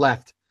half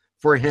left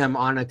for him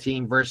on a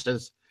team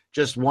versus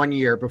just 1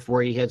 year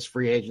before he hits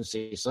free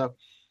agency. So,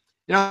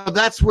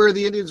 that's where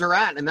the Indians are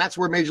at, and that's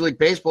where Major League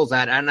Baseball's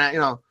at. And,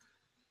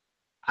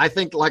 I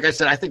think, like I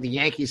said, I think the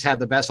Yankees have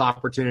the best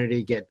opportunity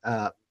to get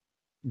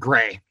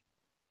Gray.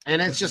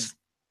 And it's just,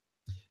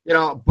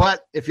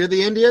 but if you're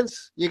the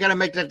Indians, you got to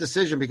make that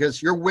decision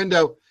because your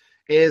window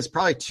is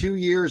probably 2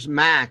 years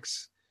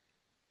max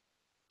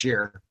this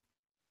year.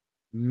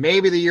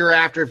 Maybe the year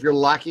after if you're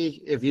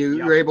lucky, if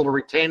you're able to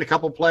retain a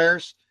couple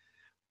players.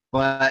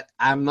 But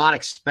I'm not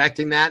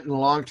expecting that in the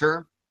long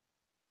term.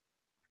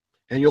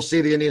 And you'll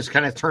see the Indians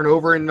kind of turn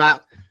over in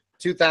about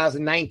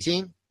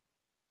 2019.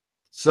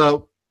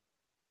 So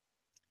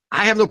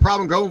I have no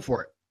problem going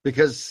for it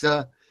because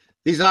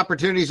these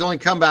opportunities only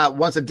come about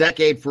once a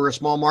decade for a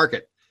small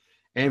market.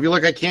 And if you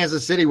look at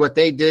Kansas City, what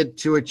they did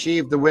to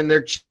achieve the win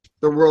the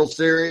World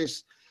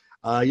Series,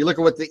 you look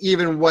at what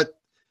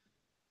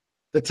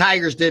the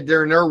Tigers did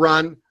during their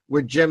run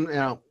with Jim,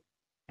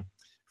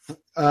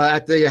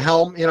 at the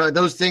helm,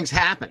 those things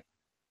happen.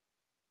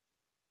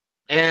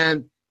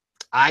 And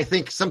I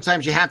think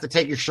sometimes you have to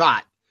take your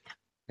shot.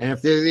 And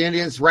if they're the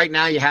Indians right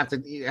now, you have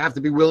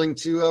to be willing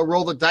to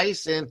roll the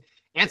dice. And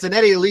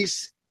Antonetti at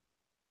least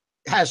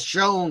has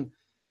shown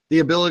the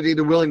ability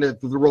to willing to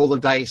roll the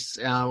dice,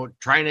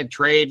 trying to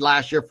trade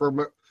last year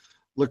for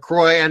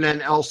LaCroix and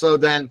then also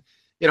pulling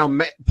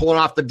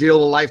off the deal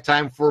of a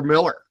lifetime for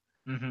Miller.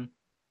 Mm-hmm.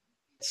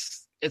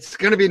 It's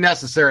going to be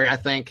necessary, I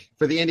think,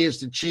 for the Indians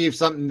to achieve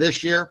something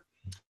this year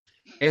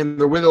in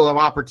the window of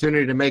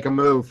opportunity to make a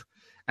move.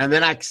 And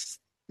then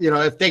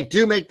if they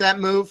do make that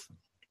move,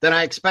 then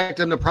I expect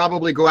them to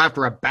probably go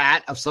after a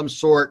bat of some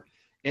sort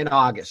in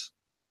August,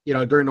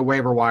 during the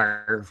waiver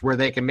wire where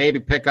they can maybe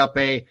pick up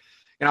a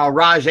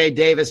Rajai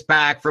Davis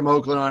back from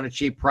Oakland on a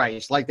cheap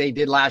price like they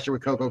did last year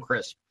with Coco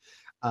Crisp.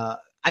 I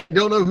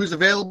don't know who's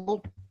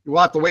available.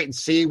 We'll have to wait and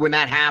see when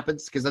that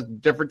happens because that's a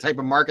different type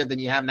of market than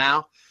you have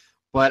now.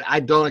 But I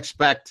don't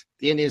expect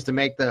the Indians to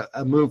make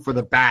a move for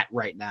the bat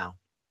right now.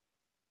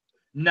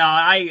 No,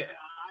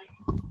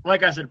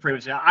 like I said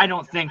previously, I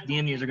don't think the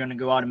Indians are going to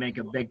go out and make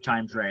a big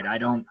time trade. I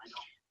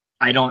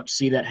don't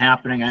see that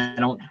happening.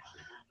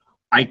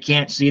 I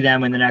can't see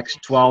them in the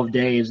next 12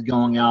 days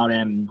going out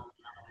and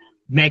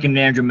making an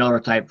Andrew Miller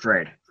type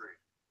trade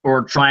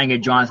or trying a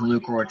Jonathan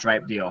Lucroy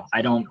type deal.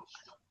 I don't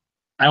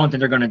think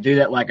they're going to do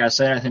that. Like I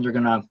said, I think they're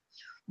going to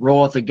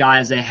roll with the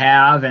guys they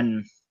have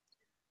and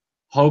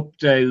hope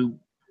to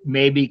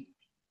maybe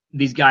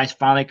these guys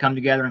finally come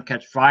together and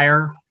catch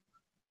fire.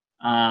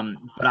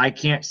 But I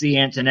can't see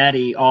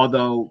Antonetti,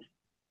 although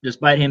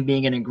despite him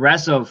being an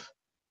aggressive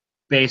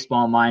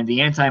baseball mind,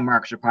 the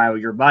anti-marks are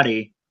probably your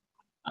buddy.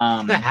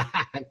 I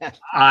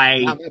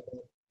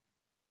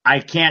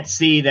can't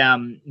see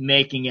them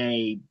making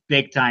a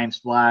big-time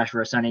splash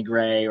for a Sonny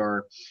Gray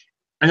or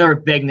another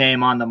big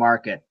name on the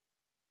market.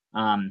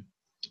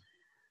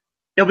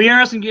 It'll be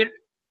interesting to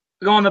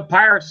go on the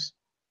Pirates.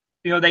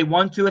 they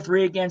won 2 or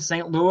 3 against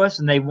St. Louis,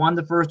 and they won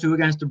the first 2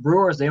 against the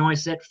Brewers. They only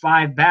sit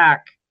 5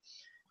 back.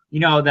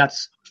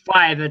 That's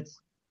 5.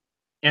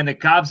 And the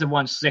Cubs have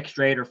won 6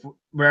 straight, or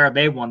where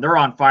they won. They're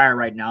on fire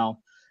right now.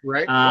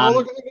 Right.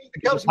 Look at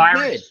the Cubs.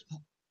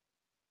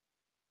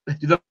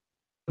 Do the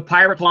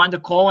Pirates want to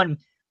call and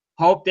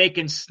hope they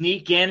can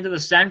sneak into the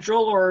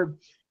Central, or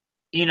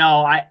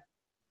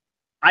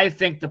I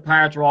think the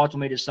Pirates will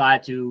ultimately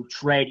decide to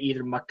trade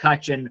either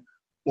McCutchen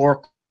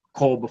or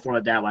Cole before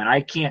the deadline.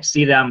 I can't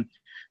see them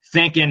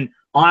thinking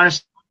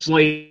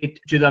honestly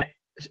to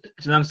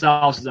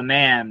themselves as a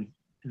man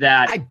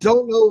that I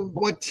don't know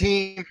what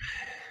team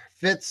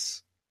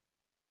fits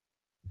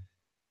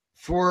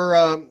for.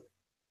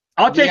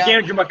 I'll take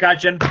Andrew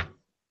McCutchen.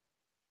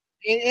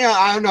 Yeah,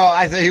 I don't know.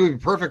 I think he would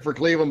be perfect for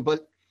Cleveland,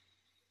 but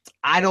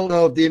I don't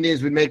know if the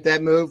Indians would make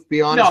that move.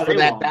 Be honest, for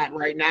that bat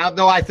right now,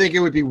 though, I think it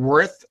would be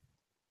worth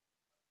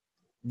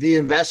the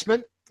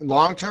investment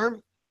long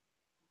term.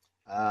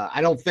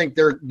 I don't think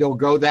they'll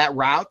go that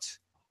route.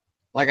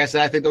 Like I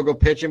said, I think they'll go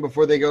pitching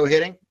before they go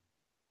hitting.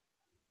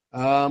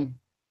 I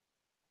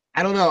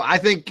don't know. I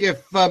think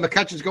if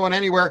McCutchen's going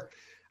anywhere,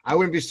 I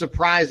wouldn't be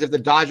surprised if the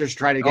Dodgers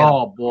try to get him.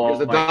 Oh, boy. Because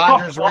the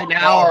Dodgers right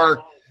now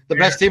are the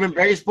best team in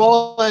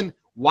baseball, and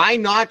why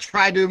not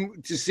try to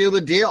seal the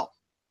deal?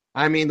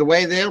 I mean, the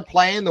way they're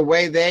playing, the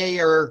way they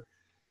are,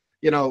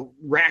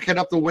 racking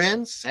up the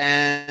wins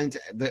and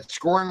the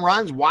scoring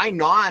runs, why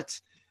not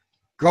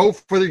go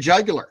for the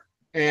jugular?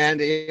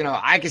 And,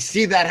 I can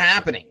see that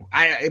happening.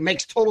 It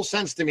makes total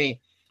sense to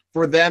me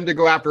for them to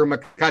go after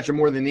McCutchen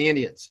more than the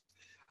Indians.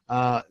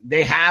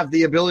 They have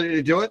the ability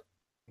to do it.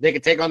 They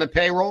could take on the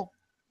payroll,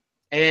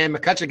 and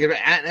McCutchen could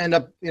end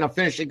up,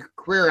 finishing a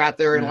career out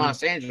there in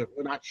Los Angeles. It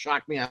would not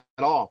shock me at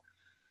all.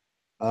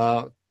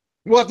 We'll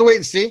have to wait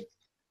and see.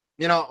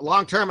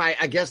 Long term,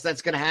 I guess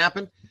that's going to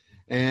happen.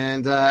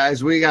 And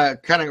as we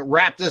kind of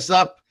wrap this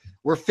up,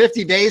 we're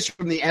 50 days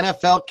from the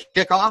NFL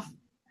kickoff.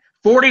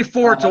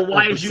 44 to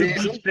YSU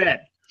beats Pitt.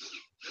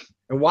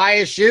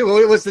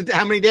 YSU,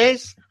 how many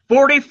days?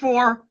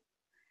 44,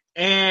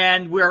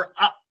 and we're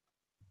up.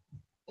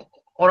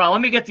 Hold on,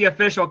 let me get the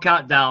official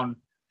countdown.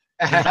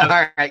 All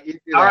right.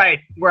 All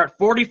right, we're at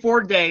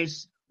 44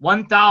 days,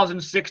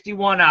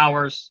 1,061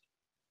 hours,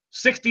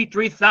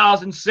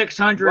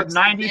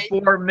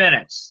 63,694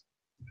 minutes.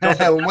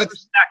 September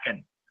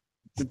 2nd.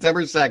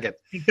 September 2nd.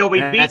 Until we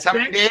beat that's how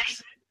many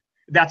days?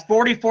 That's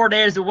 44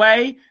 days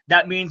away.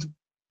 That means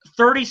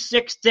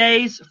 36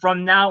 days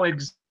from now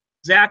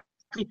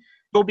exactly,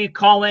 we'll be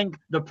calling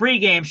the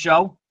pregame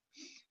show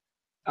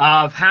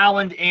of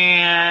Howland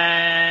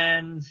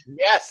and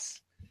Yes,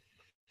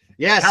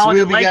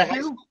 we'll be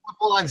getting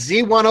football on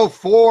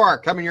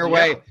Z104 coming your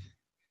way.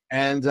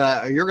 And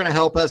you're going to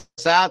help us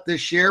out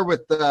this year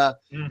with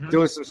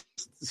doing some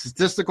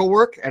statistical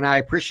work, and I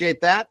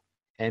appreciate that.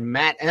 And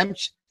Matt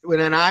Emch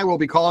and I will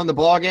be calling the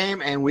ball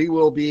game, and we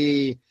will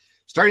be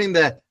starting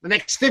the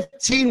next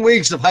 15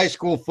 weeks of high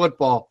school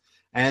football,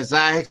 as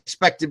I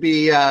expect to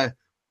be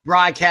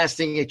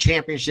broadcasting a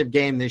championship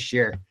game this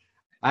year.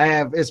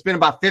 It's been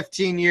about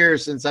 15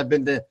 years since I've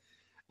been to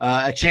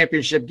a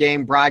championship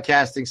game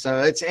broadcasting,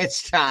 so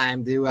it's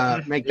time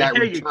to make that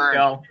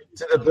return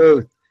to the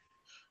booth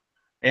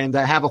and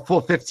have a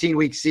full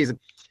 15-week season.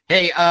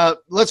 Hey,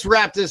 let's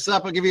wrap this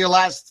up. I'll give you your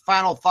last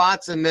final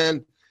thoughts, and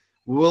then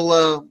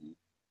we'll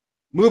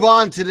move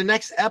on to the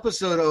next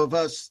episode of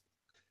us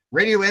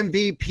Radio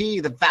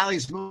MVP, the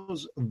Valley's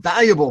most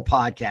valuable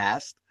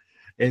podcast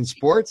in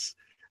sports.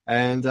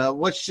 And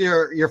what's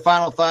your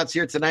final thoughts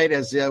here tonight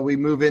as we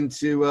move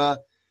into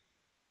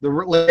the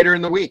later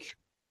in the week?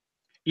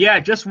 Yeah,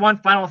 just one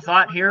final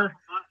thought here.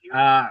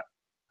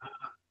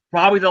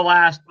 Probably the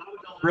last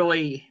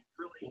really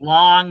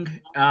long,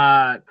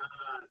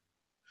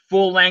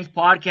 full-length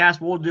podcast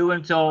we'll do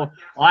until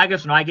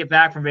August when I get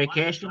back from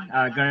vacation.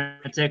 Going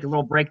to take a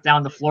little break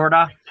down to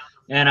Florida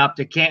and up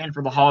to Canton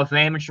for the Hall of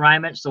Fame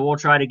enshrinement. So we'll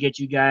try to get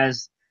you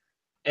guys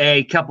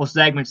a couple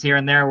segments here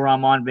and there where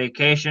I'm on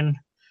vacation,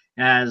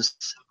 as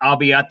I'll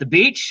be at the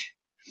beach,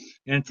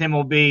 and Tim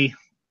will be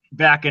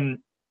back in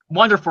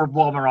wonderful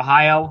Baltimore,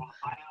 Ohio.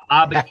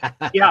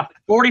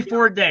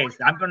 44 days.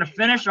 I'm going to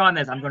finish on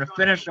this. I'm going to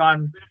finish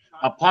on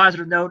a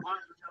positive note.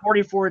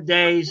 44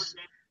 days.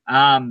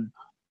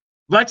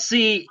 Let's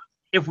see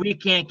if we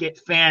can't get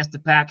fans to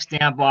pack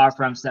Stamp Bar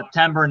from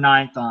September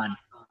 9th on.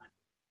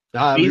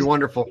 That'd be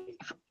wonderful.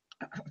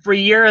 For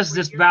years,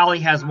 this Valley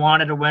has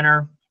wanted a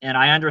winner, and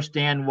I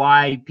understand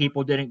why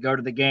people didn't go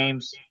to the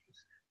games.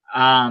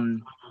 But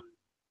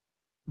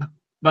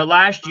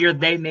last year,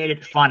 they made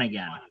it fun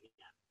again.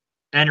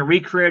 And it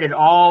recreated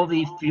all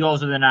the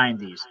feels of the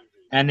 90s.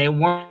 And they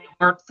weren't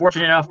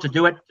fortunate enough to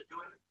do it.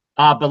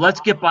 But let's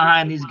get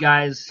behind these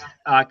guys.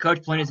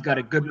 Coach Pelini's got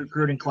a good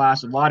recruiting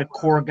class, a lot of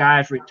core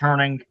guys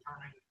returning.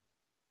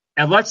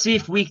 And let's see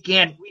if we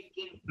can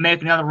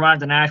make another run at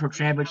the national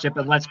championship,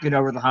 and let's get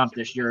over the hump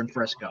this year in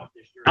Frisco.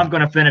 I'm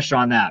going to finish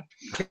on that.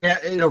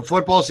 Yeah,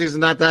 football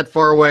season not that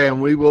far away,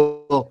 and we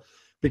will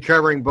be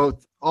covering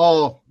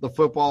all the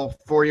football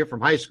for you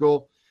from high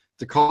school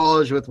to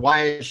college with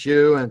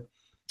YSU and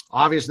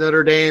obviously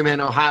Notre Dame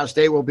and Ohio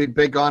State will be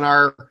big on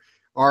our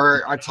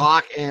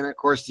talk, and of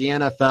course the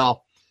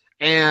NFL.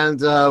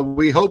 And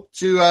we hope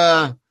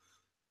to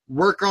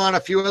work on a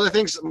few other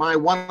things. My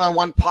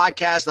one-on-one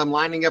podcast, I'm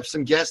lining up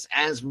some guests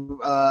as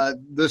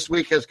this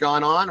week has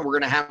gone on. We're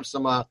going to have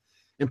some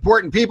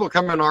important people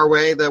coming our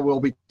way that we'll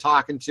be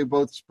talking to,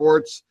 both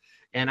sports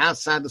and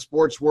outside the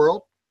sports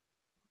world.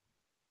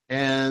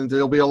 And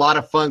it'll be a lot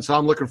of fun, so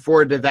I'm looking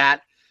forward to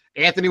that.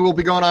 Anthony will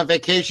be going on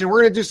vacation.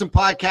 We're going to do some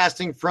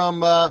podcasting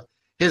from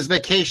his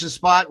vacation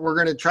spot. We're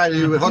going to try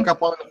to hook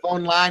up on the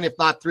phone line, if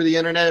not through the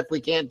internet, if we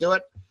can't do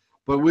it.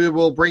 But we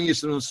will bring you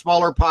some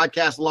smaller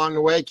podcasts along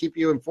the way, keep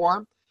you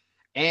informed.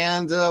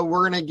 And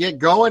we're going to get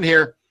going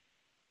here.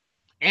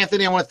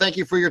 Anthony, I want to thank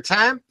you for your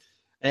time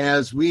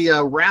as we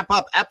wrap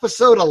up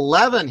episode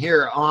 11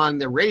 here on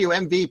the Radio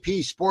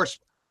MVP Sports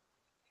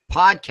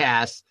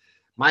Podcast.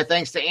 My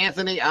thanks to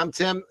Anthony. I'm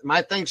Tim.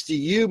 My thanks to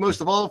you, most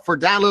of all, for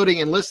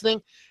downloading and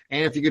listening.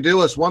 And if you could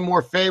do us one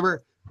more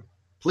favor,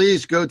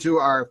 please go to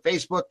our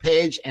Facebook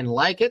page and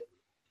like it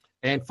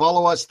and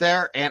follow us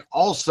there. And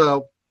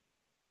also,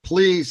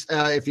 please,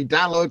 if you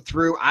download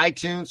through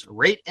iTunes,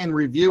 rate and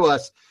review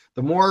us.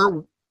 The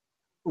more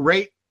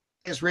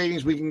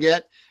ratings we can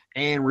get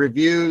and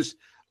reviews,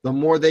 the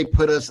more they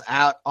put us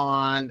out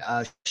on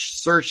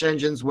search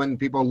engines when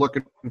people are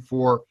looking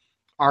for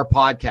our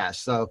podcast.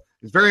 So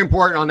it's very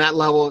important on that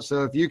level.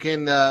 So if you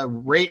can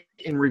rate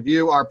and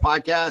review our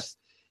podcast,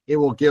 it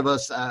will give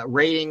us a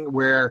rating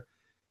where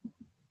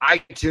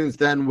iTunes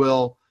then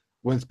will,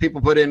 when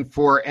people put in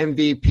for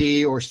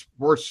MVP or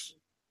sports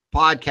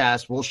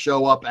podcast, will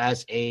show up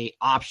as a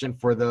option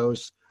for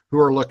those who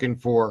are looking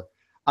for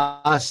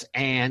us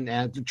and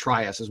to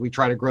try us as we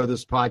try to grow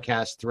this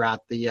podcast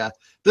throughout the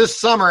this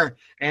summer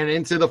and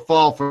into the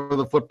fall for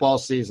the football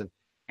season.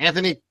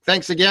 Anthony,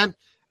 thanks again,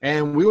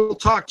 and we will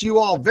talk to you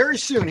all very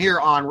soon here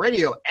on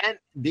Radio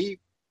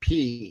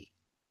MVP.